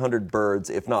 to 300 birds,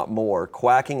 if not more,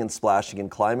 quacking and splashing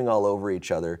and climbing all over each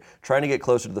other, trying to get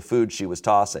closer to the food she was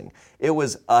tossing. It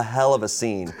was a hell of a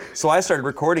scene. So I started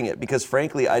recording it because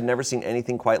frankly, I'd never seen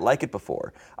anything quite like it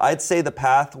before. I'd say the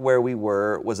path where we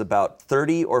were was about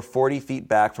 30 or 40 feet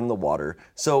back from the water,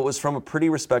 so it was from a pretty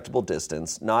respectable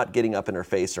distance, not getting up in her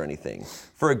face or anything.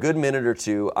 For a good minute or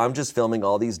two, I'm just filming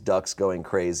all these ducks going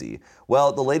crazy.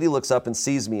 Well, the lady looks up and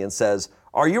sees me and says,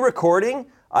 "Are you recording?"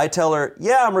 I tell her,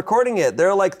 "Yeah, I'm recording it. There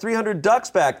are like 300 ducks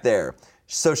back there."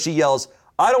 So she yells,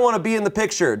 "I don't want to be in the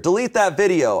picture. Delete that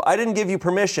video. I didn't give you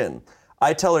permission."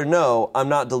 I tell her, "No, I'm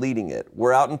not deleting it.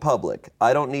 We're out in public.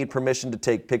 I don't need permission to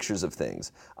take pictures of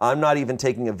things. I'm not even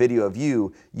taking a video of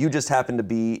you. You just happen to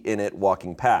be in it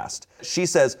walking past." She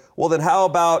says, "Well, then how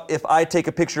about if I take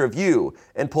a picture of you?"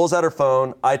 and pulls out her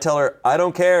phone. I tell her, "I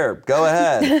don't care. Go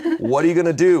ahead. What are you going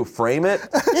to do? Frame it?"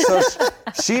 So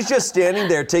she's just standing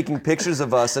there taking pictures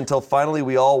of us until finally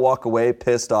we all walk away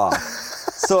pissed off.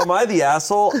 So am I the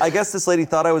asshole? I guess this lady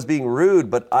thought I was being rude,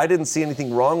 but I didn't see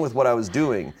anything wrong with what I was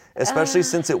doing, especially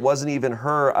since it wasn't even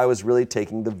her I was really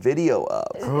taking the video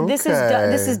of. This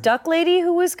is Duck Lady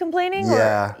who was complaining?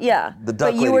 Yeah. Yeah. The duck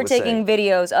but you lady were was taking saying.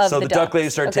 videos of So the the duck ducks. lady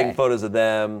started taking Okay. photos of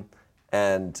them,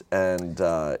 and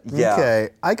yeah. Okay,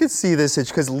 I could see this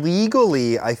because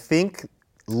legally, I think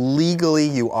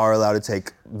you are allowed to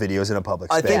take videos in a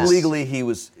public I space. think legally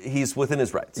he's within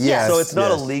his rights. Yes, So it's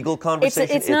not a yes. legal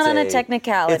conversation. It's not on a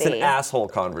technicality. It's an asshole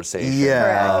conversation.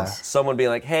 Yeah. Of someone being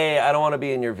like, "Hey, I don't want to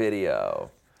be in your video."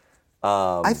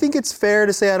 I think it's fair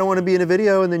to say I don't want to be in a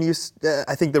video, and then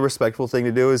I think the respectful thing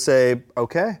to do is say,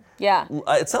 okay. Yeah.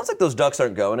 It sounds like those ducks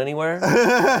aren't going anywhere.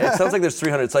 It sounds like there's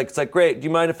 300. It's like great. Do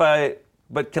you mind if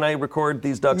but can I record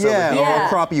these ducks over Yeah, here? Yeah. or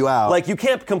crop you out. Like you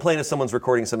can't complain if someone's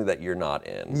recording something that you're not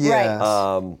in. Yes.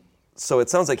 Right. So it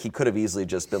sounds like he could have easily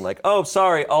just been like, "Oh,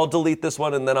 sorry, I'll delete this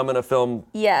one and then I'm gonna film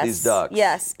Yes. these ducks."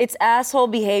 Yes. It's asshole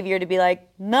behavior to be like,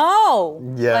 no.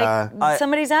 Yeah. Like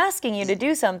somebody's asking you to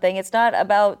do something. It's not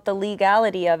about the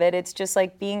legality of it. It's just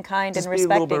like being kind Just and be a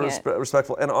little respecting bit it.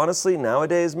 respectful. And honestly,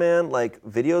 nowadays, man, like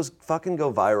videos fucking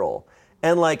go viral.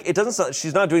 And like it doesn't sound,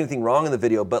 she's not doing anything wrong in the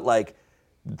video, but like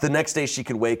the next day she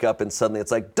could wake up and suddenly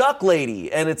it's like Duck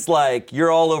Lady, and it's like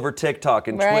you're all over TikTok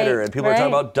and Right, Twitter, and people are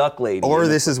talking right. about Duck Lady. Or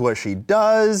and this is what she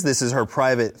does. This is her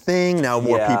private thing. Now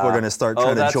more Yeah. people are going to start Oh,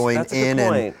 trying to that's- join that's a good in,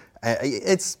 point. and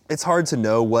it's hard to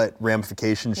know what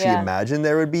ramifications she Yeah. imagined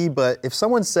there would be. But if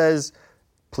someone says,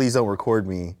 "Please don't record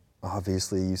me,"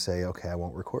 obviously you say, "Okay, I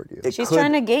won't record you." It She's could-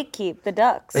 trying to gatekeep the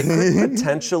ducks. It could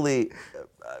potentially,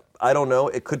 I don't know,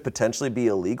 it could potentially be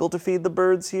illegal to feed the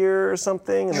birds here or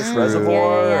something in this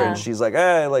reservoir. Yeah. And she's like,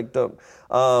 "Hey, like, don't."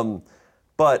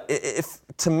 But if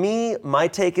to me, my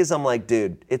take is I'm like,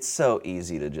 dude, it's so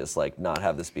easy to just like not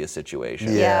have this be a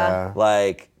situation. Yeah.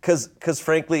 Like, cause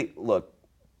frankly, look,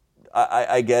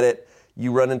 I get it.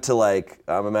 You run into like,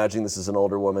 I'm imagining this is an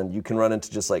older woman. You can run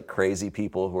into just like crazy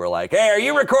people who are like, hey, are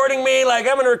you recording me? Like,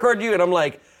 I'm gonna record you. And I'm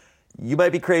like, you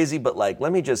might be crazy, but like,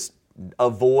 let me just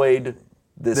avoid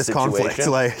this situation. conflict.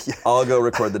 Like, I'll go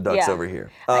record the ducks over here.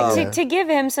 To give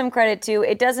him some credit too,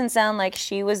 it doesn't sound like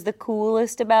she was the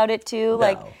coolest about it too.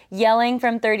 Like yelling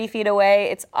from 30 feet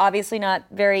away, it's obviously not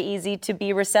very easy to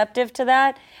be receptive to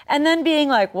that. And then being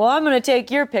like, well, I'm gonna take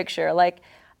your picture. Like,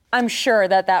 I'm sure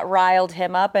that riled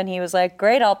him up and he was like,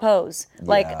 great, I'll pose.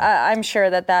 Like, I'm sure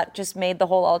that just made the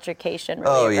whole altercation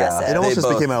really aggressive. It almost just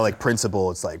became out of like principle.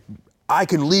 It's like, I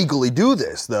can legally do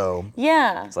this though.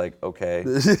 Yeah. It's like, okay.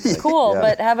 Cool,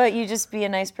 but how about you just be a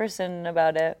nice person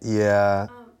about it? Yeah.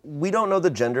 We don't know the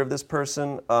gender of this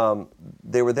person.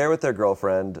 They were there with their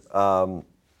girlfriend.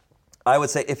 I would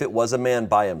say if it was a man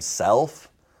by himself,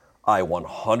 I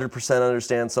 100%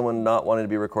 understand someone not wanting to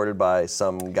be recorded by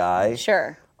some guy.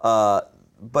 Sure.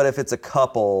 But if it's a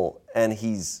couple and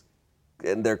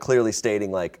they're clearly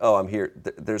stating like, oh, I'm here,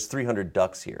 there's 300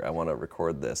 ducks here, I want to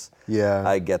record this. Yeah.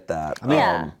 I get that. I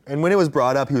mean, and when it was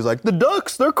brought up, he was like, the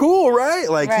ducks, they're cool, right?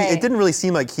 Like, Right. it didn't really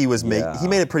seem like he was he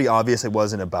made it pretty obvious it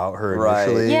wasn't about her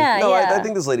initially. Yeah, No, yeah. I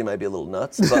think this lady might be a little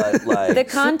nuts, but like... The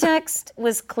context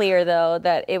was clear, though,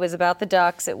 that it was about the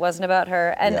ducks. It wasn't about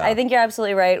her. And I think you're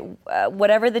absolutely right.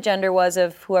 Whatever the gender was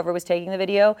of whoever was taking the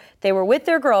video, they were with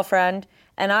their girlfriend.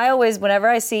 And I always, whenever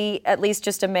I see at least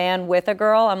just a man with a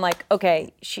girl, I'm like,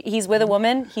 okay, he's with a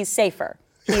woman, he's safer.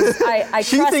 I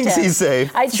She trust thinks him. he's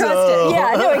safe. I trust him.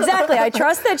 Yeah, no, exactly. I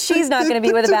trust that she's not going to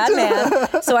be with a bad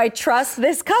man, so I trust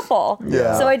this couple.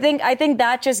 Yeah. So I think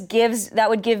that just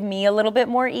would give me a little bit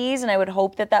more ease, and I would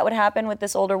hope that would happen with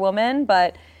this older woman.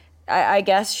 But I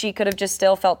guess she could have just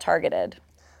still felt targeted.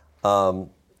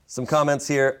 Some comments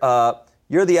here.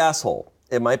 You're the asshole.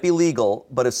 It might be legal,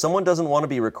 but if someone doesn't want to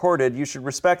be recorded, you should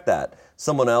respect that.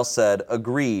 Someone else said,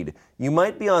 agreed. You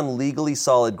might be on legally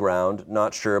solid ground,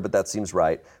 not sure, but that seems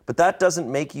right. But that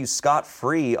doesn't make you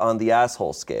scot-free on the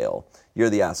asshole scale. You're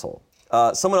the asshole.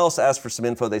 Someone else asked for some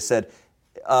info. They said,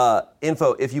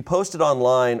 info, if you post it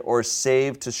online or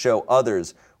save to show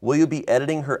others, will you be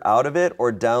editing her out of it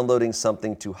or downloading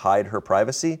something to hide her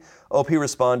privacy? OP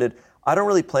responded, I don't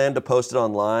really plan to post it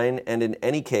online, and in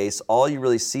any case, all you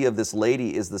really see of this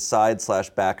lady is the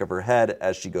side/back of her head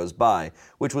as she goes by,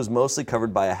 which was mostly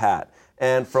covered by a hat,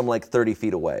 and from like 30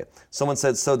 feet away. Someone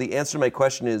said, so the answer to my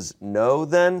question is no,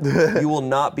 then? You will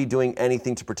not be doing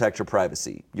anything to protect your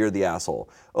privacy. You're the asshole.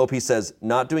 OP says,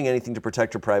 not doing anything to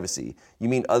protect your privacy. You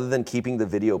mean other than keeping the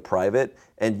video private,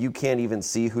 and you can't even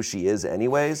see who she is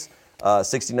anyways?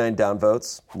 69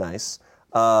 downvotes. Nice.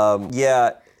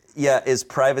 Yeah, is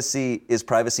privacy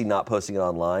not posting it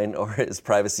online, or is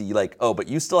privacy like, oh, but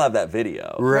you still have that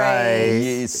video?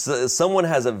 Right. Someone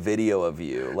has a video of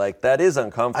you. Like, that is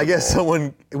uncomfortable. I guess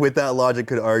someone with that logic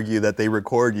could argue that they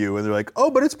record you and they're like,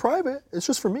 oh, but it's private. It's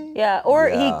just for me. Yeah, or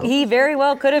he very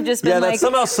well could have just been like... Yeah, that's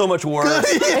somehow so much worse.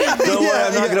 Don't worry,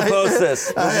 I'm not going to post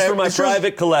this. This is for my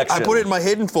private collection. I put it in my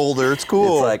hidden folder. It's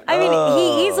cool. It's like, I mean,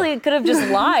 he easily could have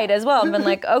just lied as well and been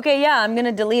like, okay, yeah, I'm going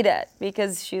to delete it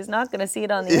because she's not going to see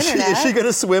it on the internet. Is she going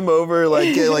to swim over,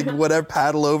 like whatever,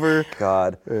 paddle over?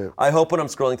 God. I hope when I'm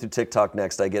scrolling through TikTok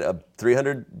next, I get a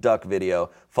 300 duck video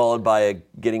followed by a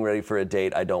getting ready for a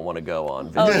date I don't want to go on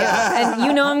video. Oh, yeah.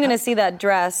 And I'm going to see that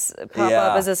dress pop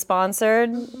up as a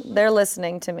sponsored. They're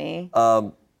listening to me.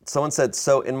 Someone said,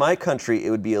 so in my country, it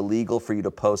would be illegal for you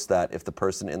to post that if the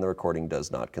person in the recording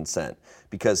does not consent.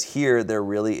 Because here, there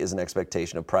really is an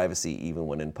expectation of privacy even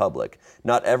when in public.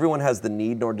 Not everyone has the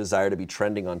need nor desire to be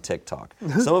trending on TikTok.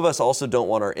 Some of us also don't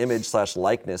want our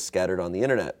image/likeness scattered on the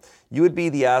internet. You would be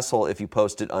the asshole if you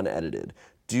posted unedited.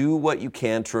 Do what you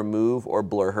can to remove or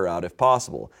blur her out if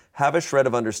possible. Have a shred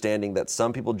of understanding that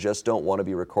some people just don't want to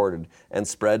be recorded and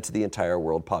spread to the entire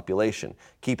world population.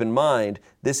 Keep in mind,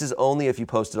 this is only if you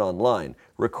post it online.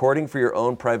 Recording for your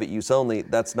own private use only,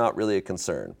 that's not really a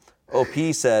concern.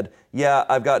 OP said, yeah,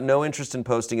 I've got no interest in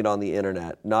posting it on the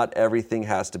internet. Not everything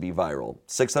has to be viral.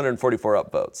 644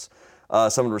 upvotes.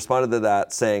 Someone responded to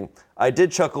that saying, I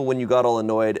did chuckle when you got all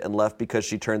annoyed and left because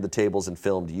she turned the tables and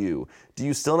filmed you. Do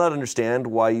you still not understand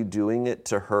why you doing it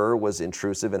to her was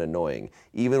intrusive and annoying,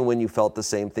 even when you felt the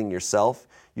same thing yourself?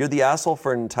 You're the asshole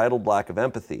for an entitled lack of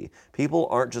empathy. People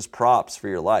aren't just props for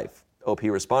your life. OP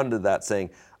responded to that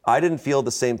saying, I didn't feel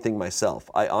the same thing myself.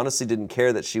 I honestly didn't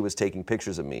care that she was taking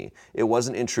pictures of me. It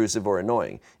wasn't intrusive or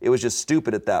annoying. It was just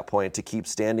stupid at that point to keep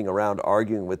standing around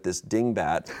arguing with this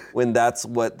dingbat when that's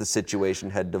what the situation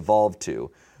had devolved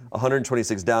to.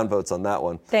 126 downvotes on that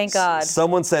one. Thank God.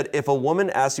 Someone said, if a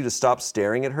woman asks you to stop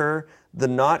staring at her, the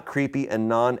not creepy and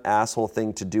non-asshole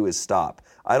thing to do is stop.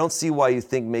 I don't see why you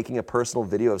think making a personal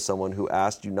video of someone who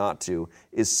asked you not to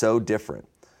is so different.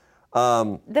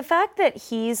 The fact that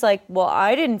he's like, well,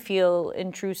 I didn't feel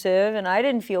intrusive and I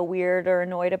didn't feel weird or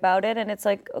annoyed about it. And it's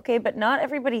like, okay, but not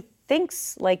everybody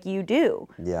thinks like you do.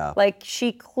 Yeah. Like,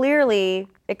 she clearly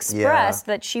expressed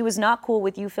that she was not cool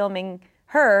with you filming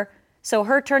her. So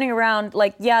her turning around,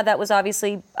 like, yeah, that was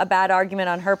obviously a bad argument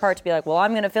on her part to be like, well,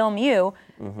 I'm going to film you.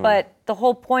 But the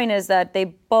whole point is that they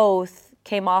both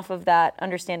came off of that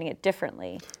understanding it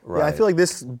differently. Yeah, I feel like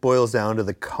this boils down to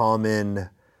the common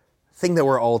thing that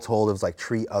we're all told is like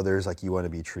treat others like you want to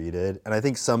be treated. And I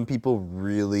think some people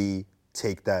really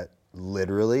take that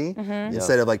literally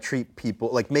instead of like treat people,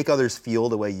 like make others feel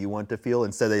the way you want to feel.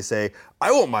 Instead they say,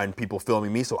 I won't mind people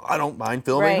filming me, so I don't mind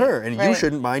filming her. And you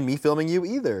shouldn't mind me filming you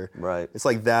either. Right. It's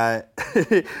like that,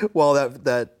 well,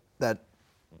 that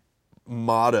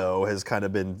motto has kind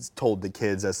of been told to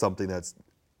kids as something that's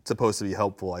supposed to be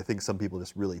helpful. I think some people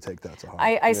just really take that to heart.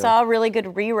 I saw a really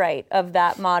good rewrite of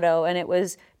that motto, and it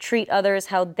was treat others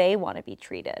how they want to be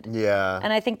treated. Yeah.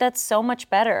 And I think that's so much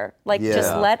better. Like,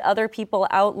 just let other people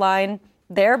outline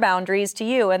their boundaries to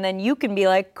you, and then you can be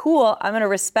like, cool, I'm going to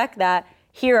respect that.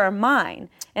 Here are mine.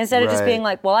 Instead of just being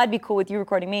like, well, I'd be cool with you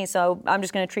recording me, so I'm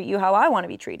just going to treat you how I want to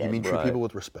be treated. You mean treat people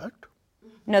with respect?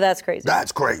 No, that's crazy.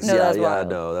 That's crazy. No, that's yeah, wild.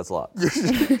 no, that's a lot.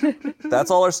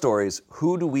 That's all our stories.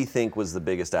 Who do we think was the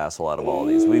biggest asshole out of all of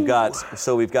these? We've got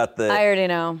the I already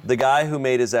know. the guy who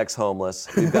made his ex homeless.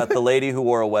 We've got the lady who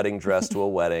wore a wedding dress to a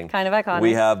wedding. Kind of iconic.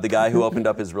 We have the guy who opened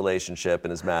up his relationship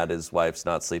and is mad his wife's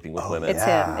not sleeping with women. It's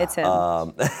him. It's him.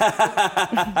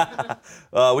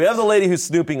 We have the lady who's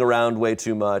snooping around way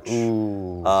too much.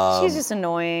 She's just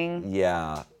annoying.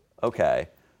 Yeah. Okay.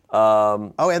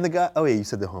 And the guy. Oh yeah, you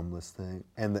said the homeless thing,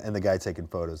 and the guy taking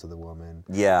photos of the woman.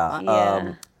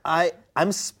 Yeah.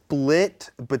 I'm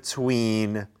split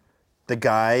between the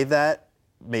guy that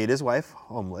made his wife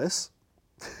homeless.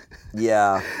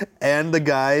 Yeah. And the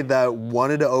guy that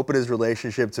wanted to open his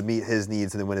relationship to meet his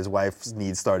needs, and then when his wife's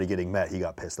needs started getting met, he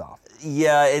got pissed off.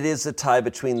 Yeah, it is a tie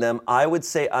between them. I would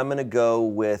say I'm going to go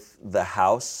with the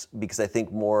house because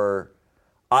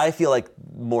I feel like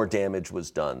more damage was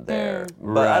done there.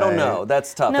 But I don't know.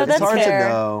 That's tough. No, It's that's hard fair. to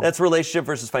know. That's relationship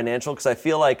versus financial because I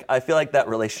feel like that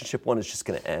relationship one is just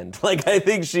going to end. Like I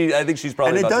think she's probably.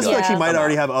 And it about does to feel like she come might out.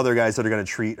 already have other guys that are going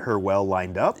to treat her well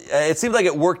lined up. It seems like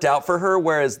it worked out for her,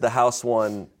 whereas the house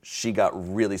one, she got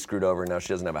really screwed over. Now she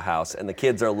doesn't have a house, and the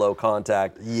kids are low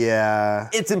contact. Yeah.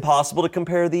 It's impossible to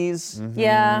compare these.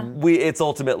 Yeah. It's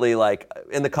ultimately like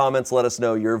in the comments. Let us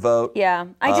know your vote. Yeah.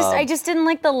 I just didn't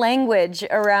like the language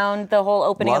around the whole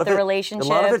opening up the relationship.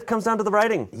 A lot of it comes down to the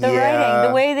writing. The writing,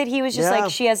 the way that he was just Yeah.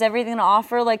 like, she has everything to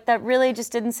offer, like that really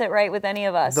just didn't sit right with any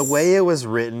of us. The way it was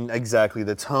written, exactly,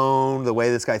 the tone, the way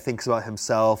this guy thinks about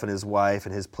himself and his wife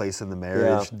and his place in the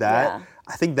marriage,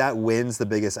 I think that wins the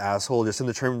biggest asshole just in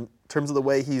the terms of the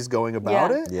way he's going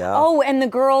about it. Yeah. Oh, and the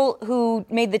girl who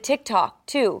made the TikTok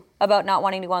too about not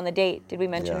wanting to go on the date. Did we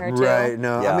mention her too? Right,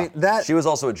 no. Yeah. I mean, that she was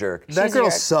also a jerk. that She's a girl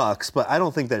jerk. sucks, but I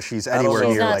don't think that she's anywhere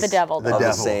She's near not like the devil, though. Of the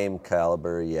devil. same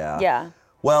caliber, yeah. Yeah.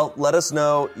 Well, let us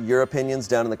know your opinions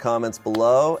down in the comments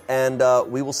below, and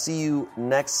we will see you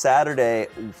next Saturday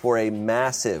for a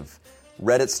massive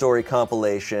Reddit story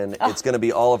compilation. It's going to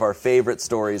be all of our favorite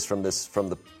stories from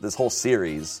this whole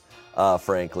series,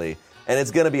 frankly, and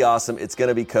it's going to be awesome. It's going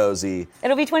to be cozy.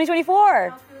 It'll be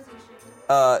 2024.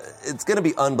 It's going to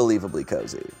be unbelievably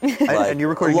cozy. And you're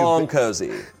recording a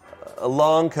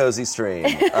long cozy stream.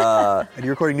 Are you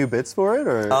recording new bits for it,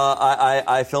 or?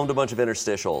 I filmed a bunch of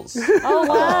interstitials. Oh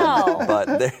wow.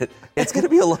 But it's gonna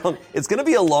be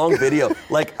a long video.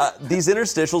 Like these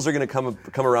interstitials are gonna come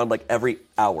around like every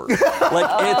hour. Like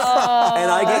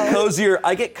and I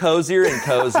get cozier and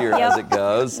cozier as it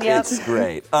goes. Yep. It's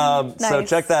great. So Nice.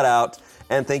 check that out.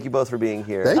 And thank you both for being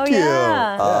here. Thank you.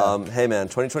 Yeah. Hey man,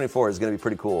 2024 is gonna be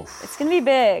pretty cool. It's gonna be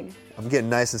big. I'm getting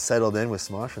nice and settled in with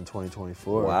Smosh in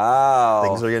 2024. Wow.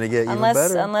 Things are gonna get even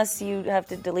better. Unless you have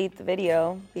to delete the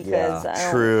video because Yeah. I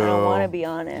True. don't want to be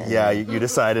on it. Yeah, you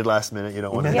decided last minute you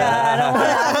don't want to. Yeah, I don't want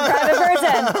to. I'm a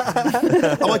private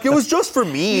person. I'm like, it was just for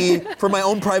me, for my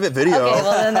own private video. Okay,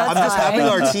 well, then that's I'm just fine. having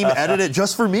our team edit it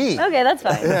just for me. Okay, that's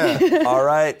fine. All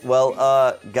right.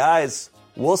 Well, guys,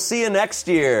 we'll see you next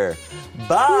year.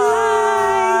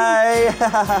 Bye.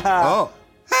 Oh.